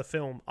it does a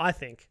film, I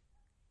think.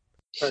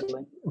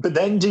 Totally. But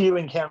then do you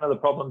encounter the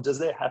problem, does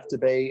there have to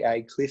be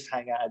a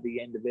cliffhanger at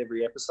the end of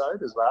every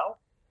episode as well?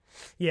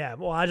 Yeah,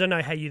 well, I don't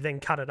know how you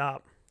then cut it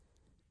up.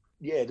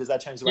 Yeah, does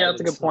that change the way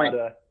that's a good point.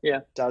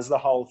 Does the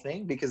whole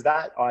thing? Because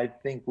that, I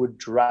think, would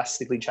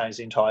drastically change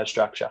the entire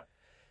structure.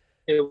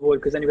 It would,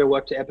 because then you got to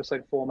work to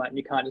episode format and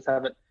you can't just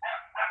have it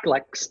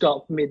like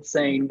stop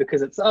mid-scene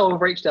because it's,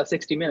 we've reached our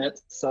 60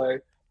 minutes, so...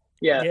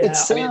 Yeah. It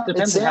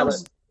depends on how it...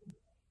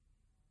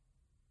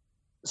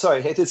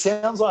 Sorry, it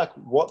sounds like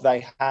what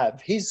they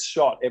have, he's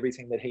shot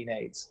everything that he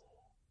needs,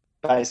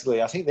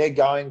 basically. I think they're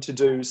going to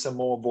do some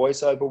more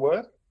voiceover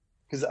work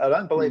because I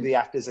don't believe the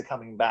actors are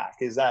coming back.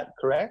 Is that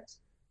correct?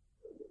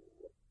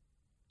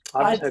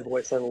 I've heard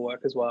voiceover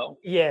work as well.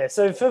 Yeah,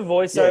 so for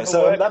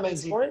voiceover work that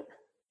means point,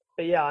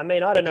 but yeah, I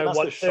mean, I don't know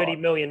what $30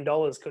 million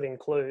could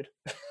include.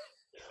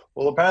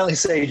 Well, apparently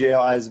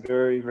CGI is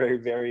very, very,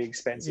 very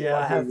expensive. Yeah,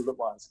 I Googled it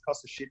once. It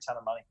costs a shit ton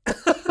of money.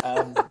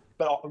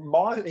 But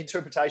my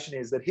interpretation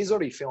is that he's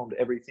already filmed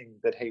everything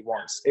that he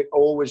wants. It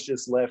all was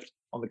just left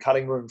on the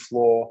cutting room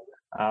floor,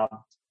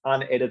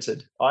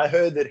 unedited. I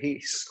heard that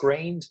he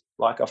screened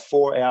like a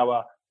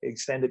 4-hour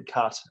extended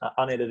cut,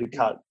 unedited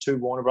cut to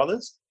Warner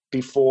Brothers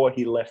before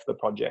he left the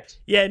project.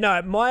 Yeah, no,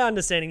 my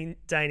understanding,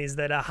 Dane, is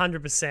that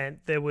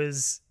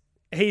 100%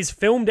 he's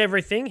filmed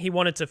everything he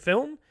wanted to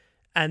film,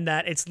 and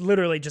that it's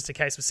literally just a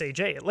case of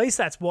CG. At least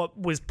that's what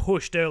was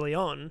pushed early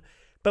on.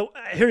 But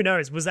who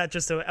knows? Was that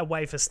just a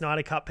way for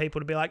Snyder Cut people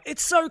to be like,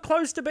 it's so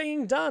close to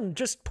being done,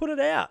 just put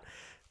it out?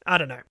 I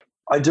don't know.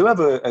 I do have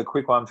a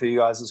quick one for you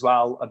guys as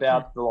well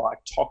about the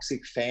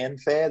toxic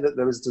fanfare that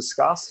was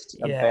discussed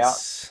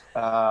Yes.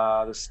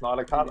 about the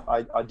Snyder Cut.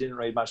 I didn't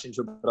read much into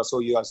it, but I saw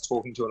you guys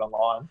talking to it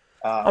online.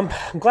 I'm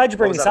glad you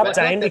bring this up, about?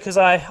 Dane, because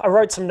I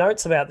wrote some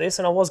notes about this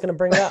and I was going to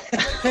bring it up.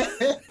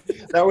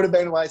 That would have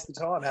been a waste of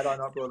time had I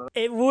not brought it up.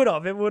 It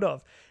would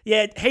have.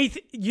 Yeah, Heath,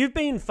 you've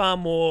been far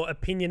more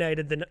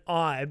opinionated than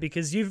I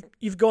because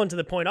you've gone to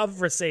the point.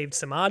 I've received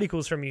some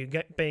articles from you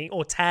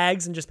or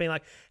tags and just being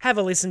like, have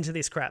a listen to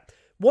this crap.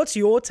 What's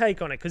your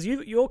take on it? Because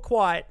you're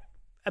quite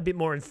a bit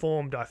more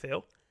informed, I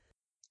feel.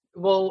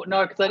 Well,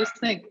 no, because I just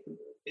think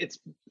it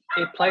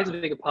plays a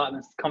bigger part in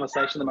this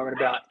conversation at the moment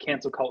about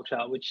cancel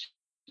culture, which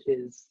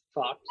is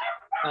fucked.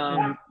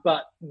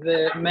 But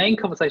the main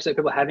conversation that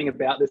people are having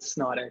about this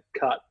Snyder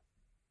Cut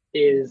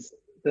is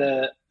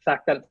the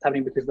fact that it's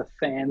happening because the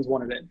fans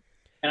wanted it.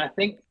 And I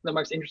think the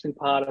most interesting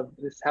part of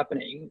this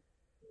happening,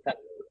 that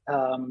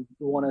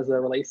Warners are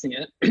releasing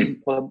it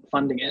or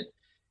funding it,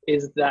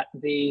 is that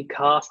the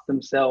cast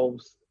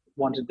themselves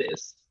wanted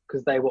this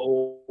because they were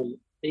all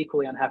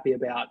equally unhappy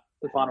about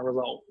the final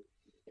result.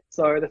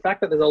 So the fact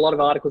that there's a lot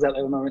of articles out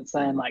there at the moment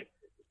saying like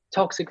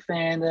toxic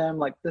fandom,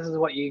 like this is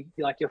what you're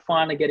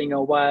finally getting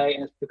away,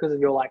 and it's because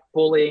of your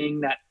bullying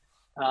that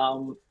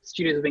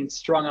studios are being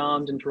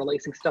strong-armed into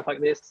releasing stuff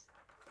like this.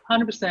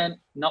 100%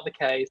 not the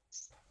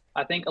case.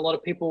 I think a lot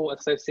of people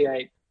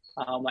associate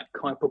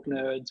comic book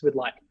nerds with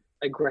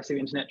aggressive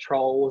internet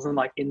trolls and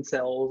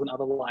incels and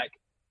other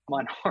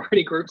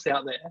minority groups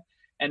out there,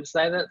 and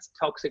say that's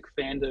toxic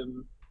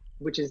fandom,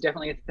 which is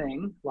definitely a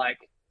thing.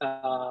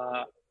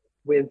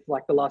 With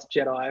The Last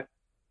Jedi,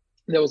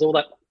 there was all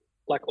that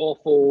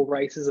awful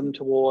racism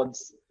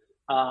towards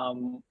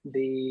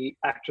the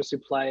actress who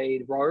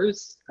played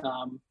Rose,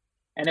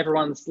 and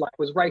everyone's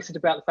was racist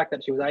about the fact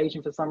that she was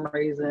Asian for some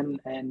reason,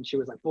 and she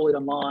was bullied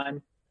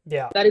online.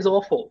 Yeah, that is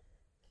awful.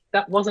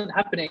 That wasn't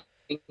happening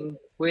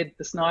with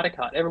the Snyder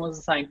Cut. Everyone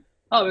was saying,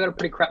 "Oh, we got a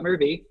pretty crap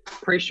movie.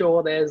 Pretty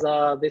sure there's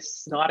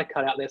this Snyder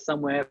Cut out there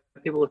somewhere.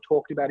 People have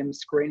talked about him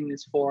screening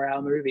this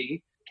 4-hour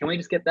movie. Can we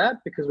just get that?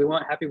 Because we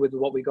weren't happy with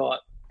what we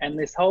got." And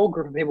this whole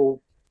group of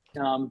people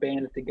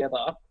banded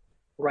together,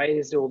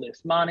 raised all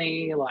this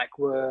money,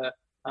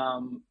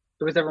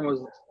 because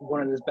everyone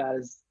wanted as bad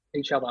as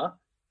each other,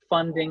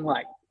 funding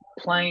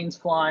planes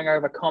flying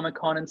over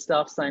Comic-Con and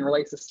stuff, saying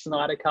release a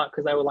Snyder Cut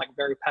because they were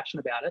very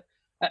passionate about it.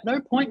 At no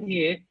point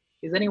here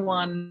is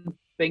anyone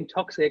being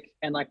toxic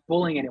and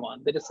bullying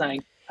anyone. They're just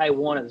saying, hey,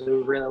 Warners, we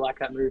really like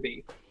that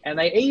movie. And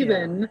they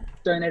even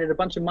donated a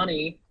bunch of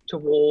money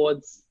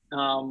towards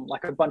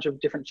a bunch of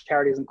different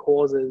charities and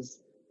causes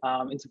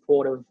in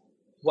support of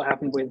what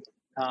happened with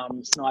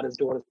Snyder's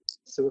daughter's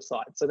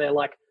suicide. So they're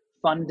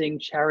funding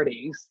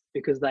charities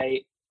because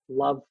they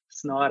love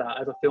Snyder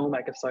as a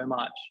filmmaker so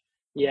much.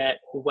 Yet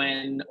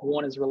when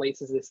Warner's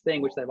releases this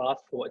thing, which they've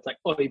asked for, it's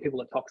oh, you people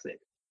are toxic.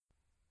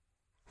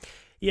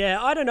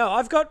 Yeah, I don't know.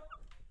 I've got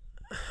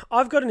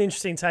an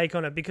interesting take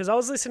on it because I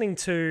was listening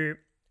to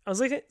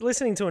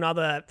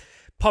another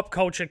pop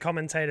culture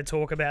commentator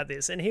talk about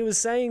this, and he was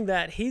saying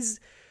that he's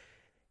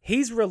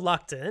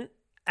reluctant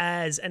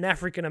as an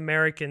African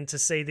American to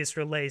see this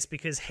release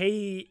because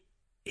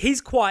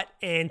he's quite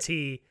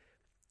anti.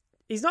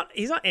 He's not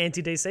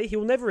anti-DC. He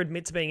will never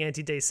admit to being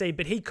anti-DC,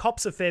 but he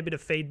cops a fair bit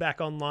of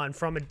feedback online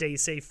from a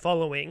DC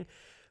following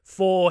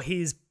for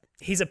his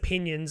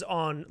opinions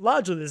on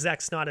largely the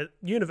Zack Snyder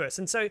universe.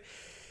 And so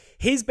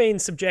he's been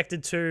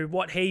subjected to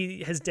what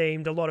he has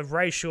deemed a lot of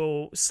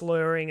racial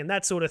slurring and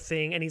that sort of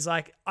thing. And he's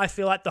like, I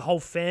feel like the whole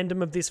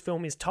fandom of this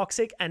film is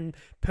toxic. And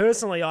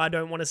personally, I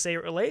don't want to see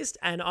it released.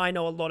 And I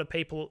know a lot of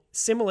people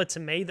similar to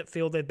me that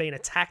feel they've been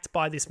attacked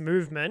by this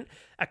movement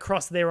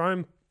across their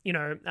own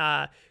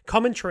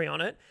commentary on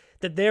it,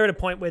 that they're at a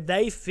point where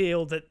they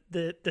feel that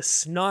the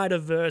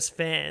Snyderverse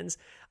fans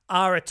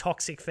are a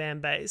toxic fan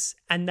base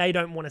and they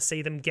don't want to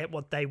see them get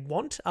what they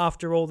want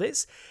after all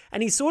this.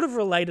 And he sort of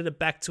related it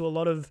back to a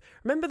lot of,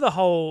 remember the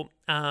whole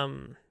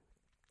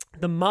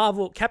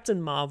the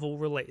Captain Marvel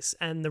release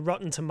and the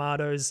Rotten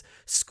Tomatoes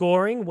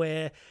scoring,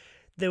 where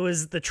there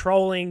was the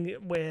trolling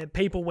where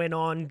people went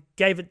on,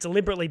 gave it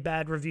deliberately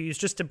bad reviews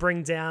just to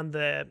bring down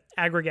the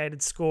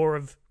aggregated score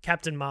of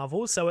Captain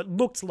Marvel, so it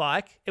looked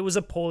like it was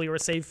a poorly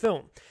received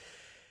film.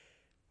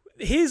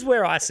 Here's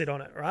where I sit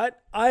on it, right?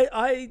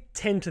 I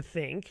tend to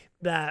think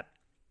that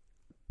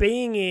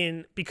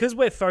because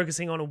we're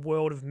focusing on a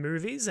world of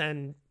movies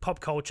and pop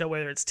culture,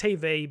 whether it's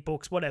TV,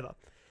 books, whatever,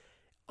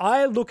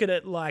 I look at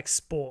it like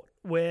sport,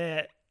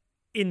 where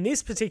in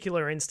this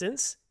particular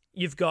instance,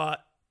 you've got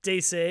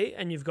DC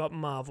and you've got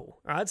Marvel,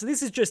 right? So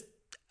this is just,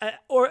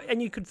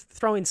 and you could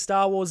throw in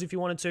Star Wars if you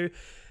wanted to,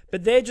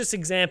 but they're just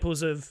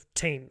examples of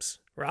teams,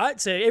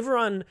 right? So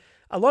everyone,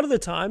 a lot of the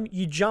time,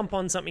 you jump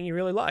on something you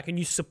really like and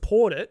you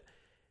support it,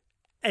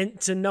 and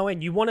to no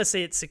end, you want to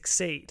see it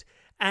succeed,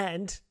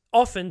 and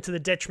often to the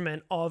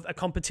detriment of a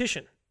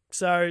competition.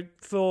 So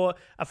for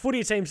a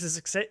footy team to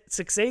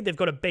succeed, they've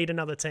got to beat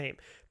another team.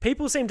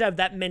 People seem to have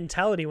that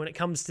mentality when it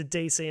comes to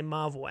DC and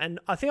Marvel, and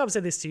I think I've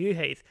said this to you,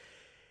 Heath.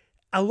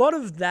 A lot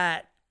of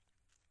that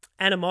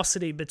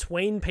animosity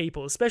between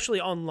people,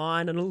 especially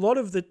online, and a lot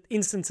of the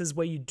instances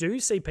where you do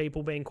see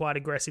people being quite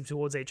aggressive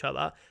towards each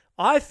other,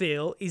 I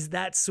feel is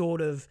that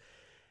sort of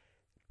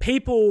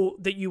people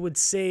that you would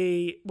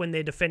see when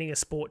they're defending a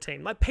sport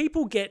team. Like,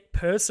 people get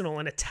personal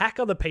and attack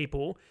other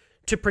people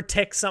to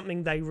protect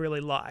something they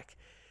really like.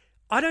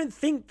 I don't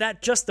think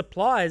that just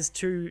applies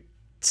to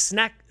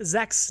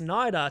Zack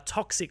Snyder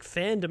toxic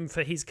fandom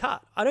for his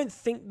cut. I don't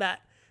think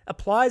that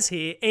applies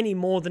here any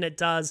more than it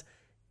does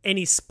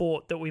any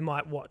sport that we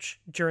might watch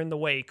during the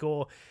week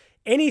or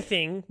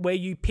anything where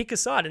you pick a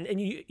side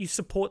and you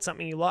support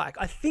something you like.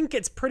 I think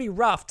it's pretty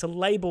rough to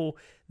label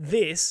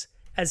this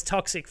as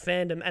toxic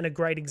fandom and a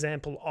great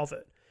example of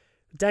it.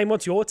 Dane,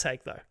 what's your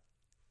take though?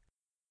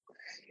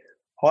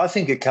 I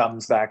think it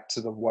comes back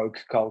to the woke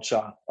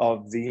culture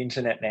of the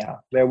internet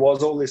now. There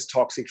was all this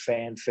toxic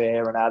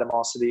fanfare and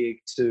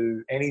animosity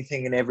to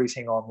anything and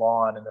everything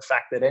online, and the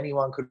fact that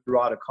anyone could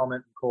write a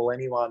comment and call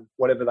anyone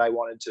whatever they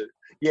wanted to.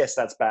 Yes,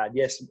 that's bad.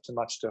 Yes, too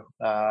much to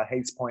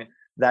Heath's point,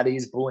 that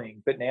is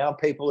bullying. But now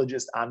people are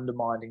just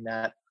undermining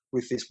that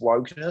with this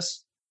wokeness,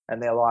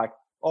 and they're like,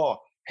 oh,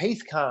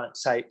 Heath can't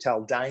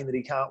tell Dane that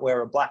he can't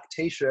wear a black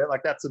T-shirt.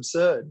 Like, that's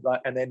absurd.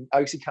 Like, and then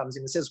Oaksy comes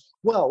in and says,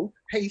 well,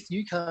 Heath,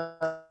 you can't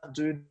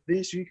do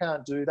this, you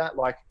can't do that.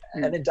 Like,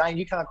 and then Dane,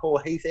 you can't call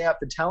Heath out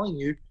for telling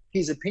you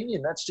his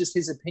opinion. That's just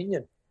his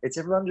opinion. It's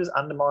everyone just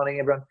undermining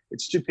everyone.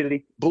 It's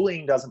stupidity.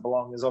 Bullying doesn't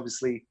belong. There's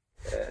obviously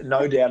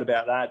no doubt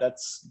about that.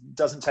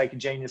 Doesn't take a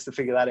genius to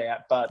figure that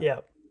out. But yeah,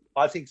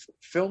 I think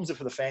films are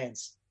for the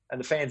fans, and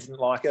the fans didn't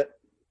like it,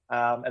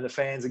 and the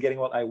fans are getting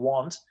what they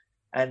want.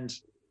 And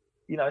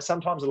you know,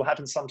 sometimes it'll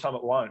happen, sometimes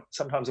it won't.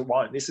 Sometimes it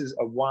won't. This is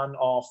a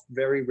one-off,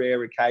 very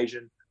rare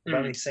occasion. I've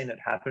only seen it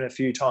happen a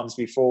few times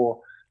before.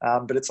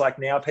 But it's like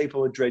now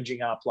people are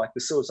dredging up, like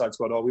the Suicide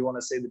Squad. Oh, we want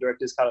to see the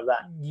director's cut of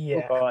that. Yeah.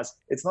 Look, guys,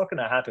 it's not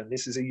going to happen.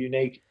 This is a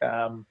unique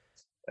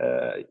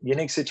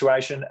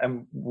situation,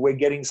 and we're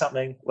getting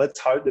something. Let's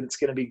hope that it's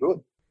going to be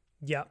good.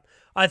 Yeah,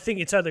 I think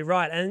you're totally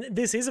right. And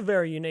this is a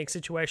very unique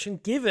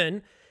situation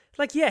given...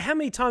 Like, yeah, how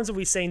many times have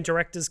we seen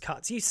director's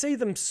cuts? You see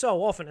them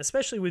so often,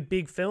 especially with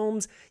big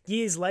films.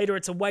 Years later,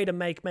 it's a way to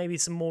make maybe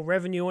some more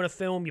revenue on a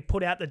film. You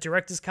put out the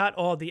director's cut,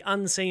 or the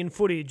unseen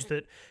footage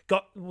that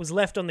was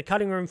left on the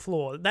cutting room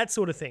floor, that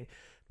sort of thing.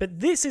 But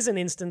this is an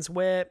instance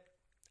where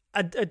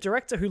a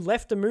director who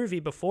left a movie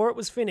before it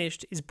was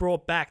finished is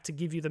brought back to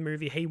give you the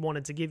movie he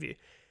wanted to give you.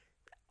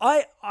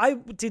 I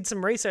did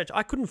some research.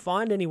 I couldn't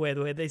find anywhere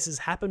where this has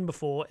happened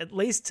before, at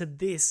least to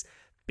this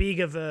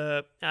big of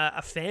a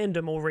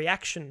fandom or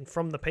reaction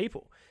from the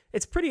people.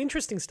 It's pretty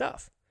interesting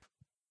stuff.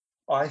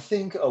 I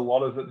think a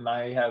lot of it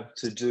may have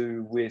to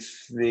do with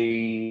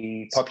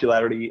the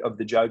popularity of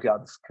the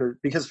Joker,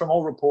 because from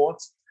all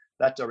reports,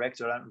 that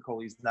director, I don't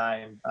recall his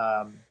name,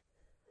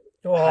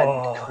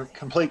 had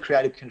complete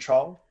creative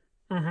control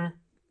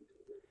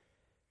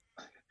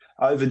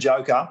over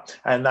Joker,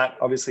 and that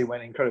obviously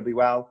went incredibly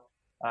well.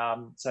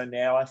 So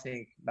now I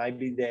think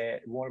maybe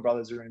Warner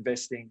Brothers are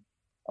investing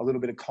a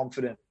little bit of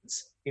confidence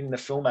in the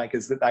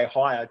filmmakers that they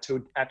hire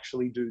to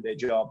actually do their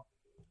job.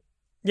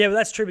 Yeah, well,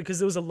 that's true, because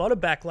there was a lot of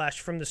backlash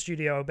from the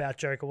studio about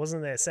Joker,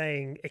 wasn't there?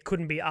 Saying it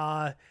couldn't be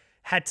R,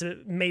 had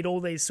to meet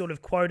all these sort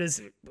of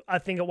quotas. I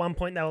think at one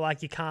point they were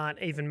like, you can't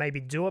even maybe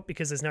do it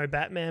because there's no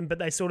Batman, but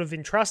they sort of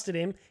entrusted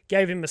him,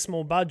 gave him a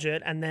small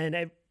budget, and then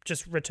it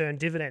just returned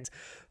dividends.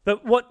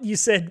 But what you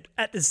said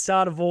at the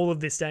start of all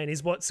of this, Dane,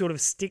 is what sort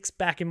of sticks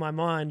back in my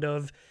mind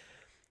of,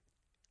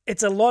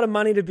 it's a lot of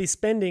money to be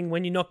spending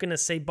when you're not going to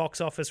see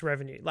box office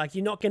revenue. Like,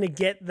 you're not going to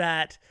get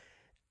that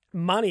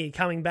money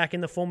coming back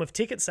in the form of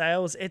ticket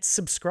sales. It's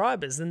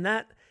subscribers. And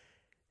that,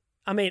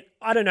 I mean,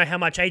 I don't know how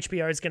much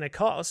HBO is going to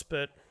cost,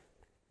 but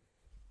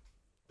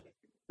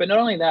not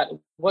only that,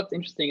 what's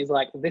interesting is,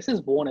 like, this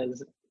is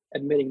Warner's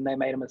admitting they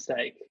made a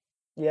mistake.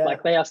 Yeah.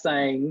 Like, they are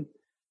saying,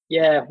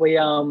 yeah, we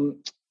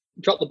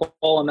dropped the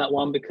ball on that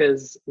one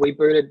because we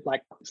booted,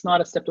 like,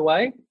 Snyder stepped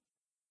away.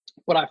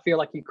 But I feel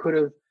like you could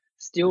have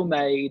still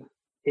made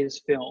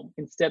his film.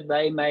 Instead,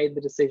 they made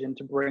the decision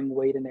to bring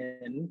Whedon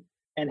in,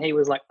 and he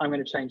was like, I'm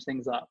going to change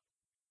things up.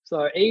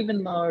 So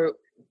even though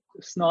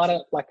Snyder,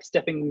 like,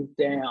 stepping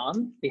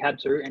down, he had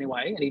to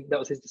anyway, and that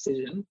was his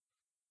decision,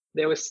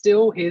 there was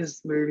still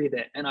his movie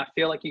there. And I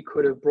feel like you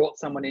could have brought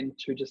someone in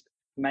to just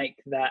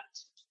make that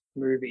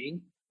movie,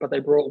 but they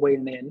brought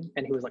Whedon in,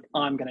 and he was like,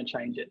 I'm going to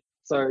change it.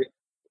 So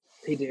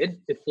he did.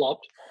 It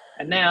flopped.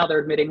 And now they're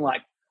admitting,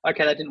 like,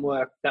 okay, that didn't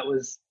work. That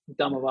was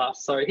dumb of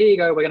us. So here you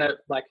go. We're going to,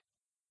 like,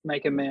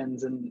 make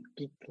amends and,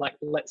 like,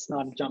 let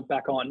Snyder jump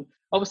back on.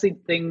 Obviously,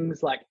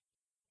 things like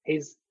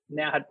he's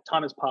now had,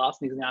 time has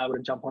passed and he's now able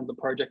to jump onto the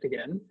project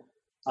again,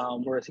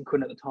 whereas he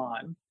couldn't at the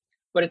time.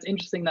 But it's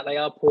interesting that they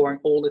are pouring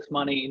all this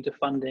money into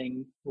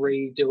funding,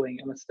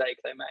 redoing a mistake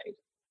they made.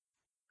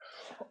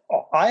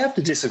 I have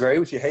to disagree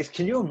with you, Heath.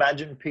 Can you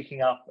imagine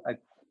picking up a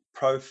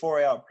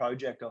 4-hour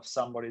project off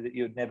somebody that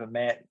you had never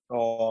met,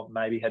 or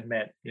maybe had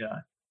met, you know,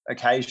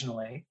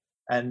 occasionally,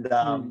 and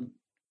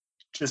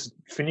just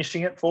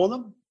finishing it for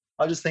them?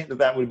 I just think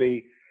that would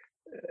be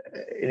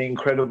an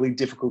incredibly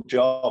difficult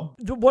job.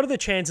 What are the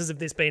chances of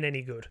this being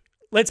any good?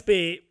 Let's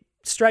be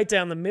straight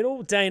down the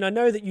middle. Dane, I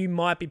know that you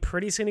might be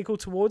pretty cynical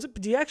towards it,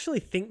 but do you actually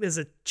think there's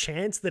a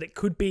chance that it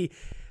could be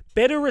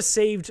better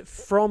received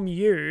from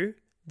you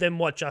than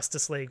what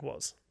Justice League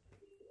was?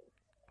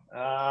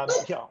 Yeah,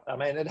 I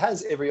mean, it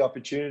has every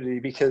opportunity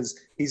because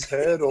he's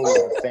heard all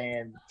the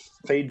fan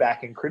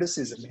feedback and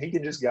criticism. He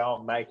can just go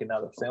and make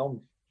another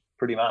film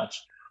pretty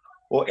much,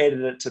 or edit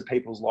it to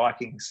people's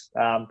likings.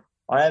 I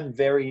am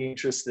very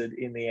interested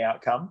in the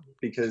outcome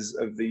because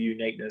of the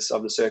uniqueness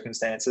of the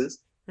circumstances.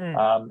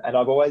 And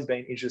I've always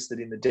been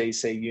interested in the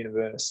DC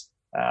universe.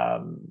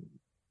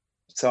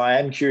 So I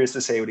am curious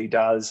to see what he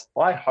does.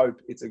 I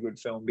hope it's a good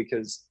film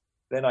because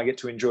then I get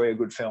to enjoy a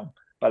good film.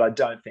 But I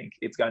don't think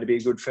it's going to be a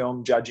good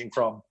film, judging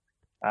from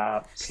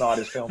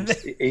Snyder's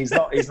films. He's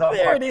not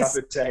my cup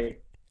of tea.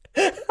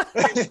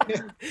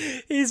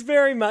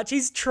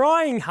 He's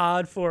trying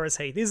hard for us,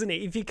 Heath, isn't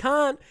he? If you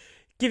can't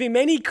give him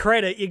any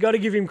credit, you got to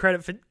give him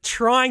credit for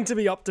trying to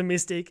be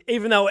optimistic,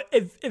 even though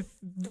it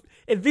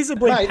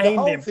visibly pained him.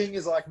 The whole thing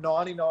is like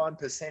 99%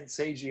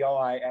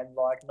 CGI and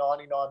like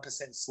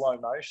 99% slow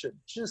motion.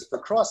 Just for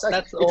Christ's sake,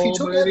 That's all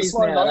movies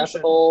now. That's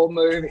all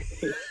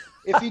movies.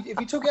 If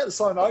you took out the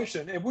slow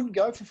motion, it wouldn't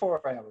go for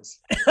 4 hours.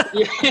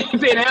 Yeah,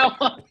 it'd be an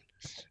hour.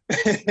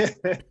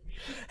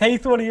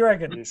 Heath, what do you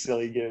reckon? You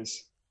silly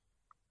goose.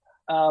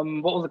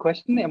 What was the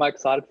question? Am I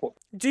excited for?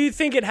 Do you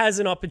think it has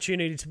an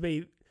opportunity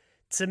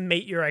to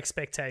meet your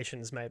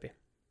expectations, maybe?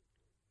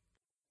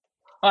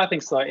 I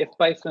think so. If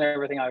based on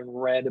everything I've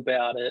read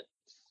about it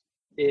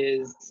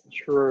is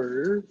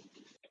true,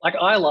 like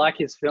I like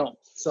his film,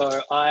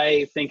 so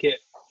I think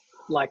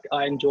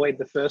I enjoyed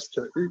the first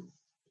two.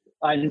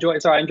 I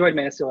enjoyed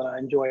Man of Steel and I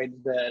enjoyed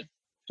the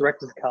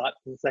director's cut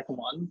for the second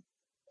one.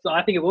 So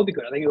I think it will be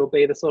good. I think it will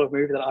be the sort of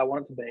movie that I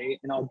want it to be,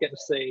 and I'll get to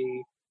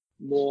see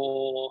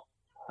more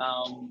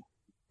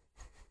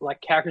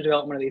like character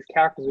development of these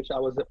characters, which I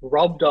was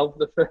robbed of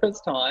the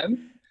first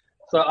time.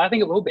 So I think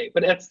it will be.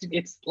 But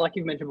it's like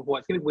you mentioned before,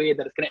 it's going to be weird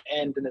that it's going to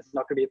end and there's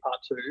not going to be a part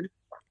two.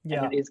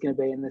 Yeah. And it is going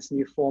to be in this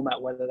new format,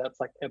 whether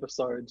that's like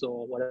episodes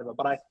or whatever.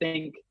 But I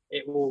think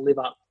it will live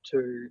up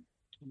to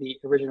the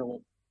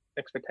original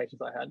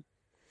expectations I had.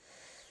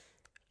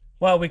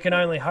 Well, we can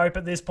only hope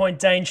at this point.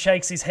 Dane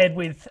shakes his head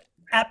with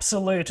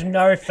absolute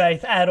no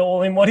faith at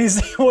all in what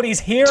he's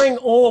hearing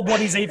or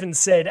what he's even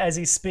said as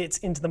he spits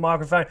into the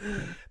microphone.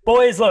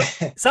 Boys, look,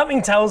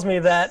 something tells me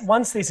that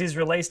once this is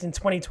released in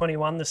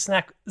 2021,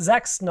 the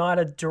Zack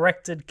Snyder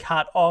directed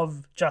cut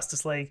of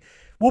Justice League,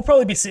 we'll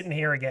probably be sitting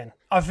here again.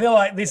 I feel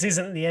like this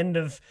isn't the end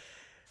of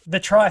the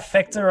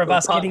trifecta of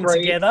us getting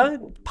together.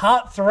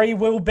 Part 3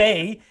 will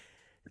be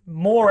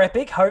more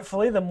epic,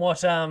 hopefully, than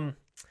what's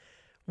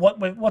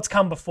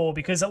come before,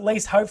 because at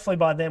least hopefully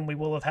by then we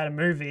will have had a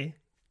movie,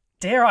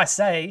 dare I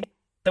say,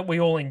 that we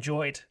all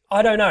enjoyed.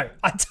 I don't know.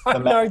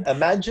 know.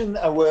 Imagine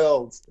a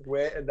world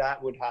where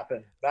that would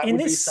happen. That would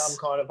be some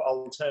kind of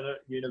alternate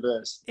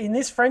universe. In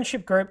this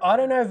friendship group, I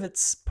don't know if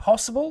it's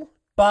possible,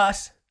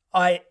 but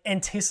I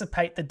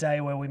anticipate the day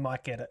where we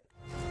might get it.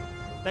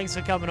 Thanks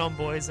for coming on,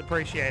 boys.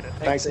 Appreciate it.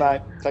 Thanks,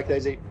 mate. Take it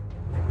easy.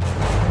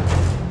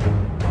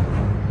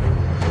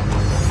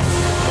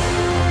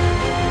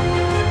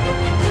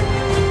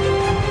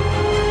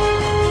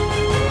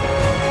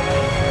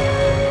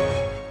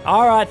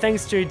 All right,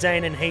 thanks to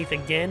Dane and Heath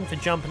again for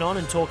jumping on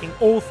and talking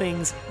all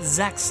things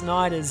Zack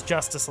Snyder's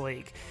Justice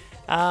League.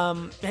 I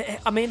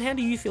mean, how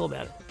do you feel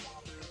about it?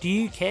 Do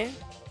you care?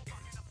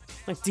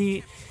 Like,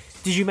 did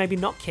you maybe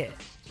not care?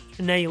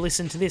 And now you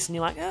listen to this and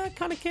you're like, I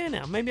kind of care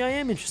now. Maybe I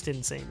am interested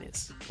in seeing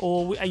this.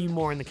 Or are you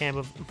more in the camp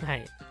of,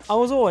 hey, I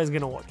was always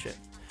going to watch it?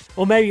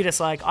 Or maybe you're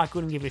just like, I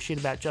couldn't give a shit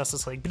about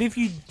Justice League. But if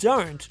you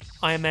don't,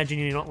 I imagine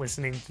you're not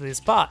listening to this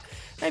part.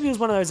 Maybe it was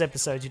one of those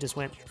episodes you just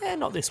went,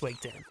 not this week,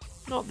 Dan.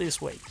 Not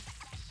this week.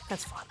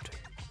 That's fine too.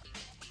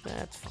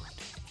 That's fine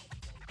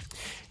too.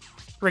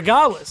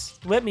 Regardless,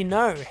 let me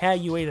know how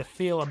you either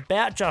feel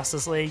about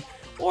Justice League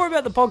or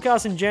about the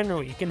podcast in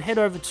general. You can head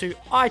over to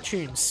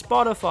iTunes,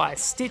 Spotify,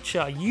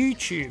 Stitcher,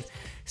 YouTube,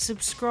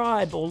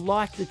 subscribe or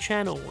like the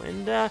channel,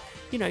 and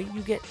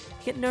you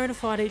get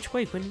notified each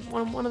week when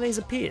one of these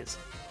appears.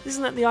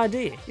 Isn't that the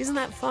idea? Isn't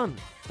that fun?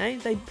 Hey,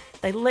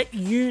 they let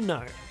you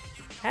know.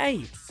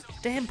 Hey,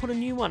 Dan put a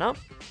new one up.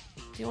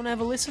 Do you want to have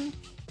a listen?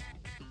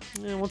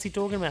 What's he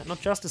talking about?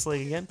 Not Justice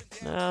League again?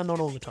 Nah, not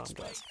all the time,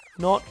 guys.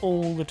 Not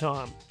all the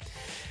time.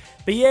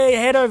 But yeah,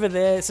 head over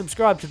there,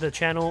 subscribe to the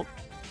channel,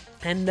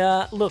 and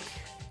look.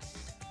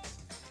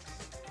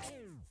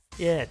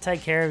 Yeah,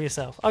 take care of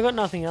yourself. I got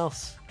nothing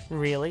else,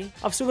 really.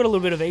 I've still got a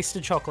little bit of Easter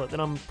chocolate that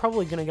I'm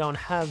probably going to go and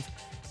have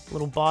a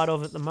little bite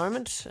of at the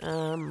moment.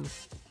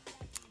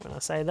 When I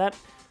say that,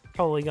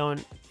 probably go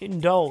and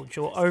indulge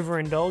or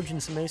overindulge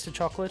in some Easter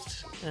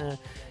chocolate. You're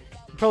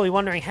probably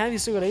wondering, how have you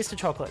still got Easter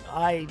chocolate?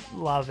 I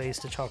love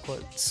Easter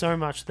chocolate so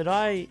much that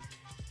I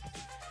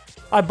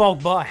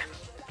bulk buy.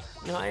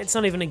 It's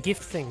not even a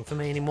gift thing for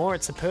me anymore,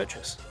 it's a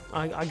purchase.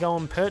 I go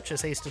and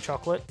purchase Easter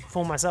chocolate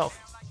for myself.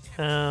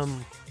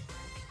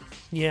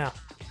 Yeah,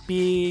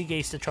 big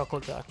Easter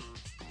chocolate guy.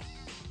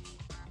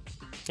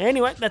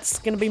 Anyway, that's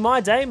going to be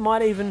my day.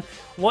 Might even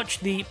watch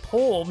the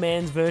poor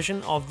man's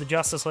version of the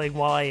Justice League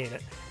while I eat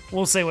it.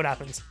 We'll see what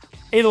happens.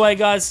 Either way,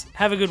 guys,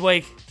 have a good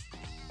week.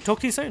 Talk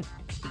to you soon.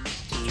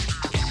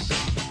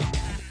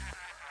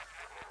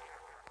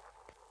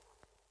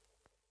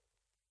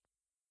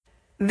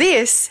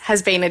 This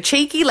has been a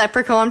Cheeky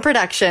Leprechaun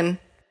production.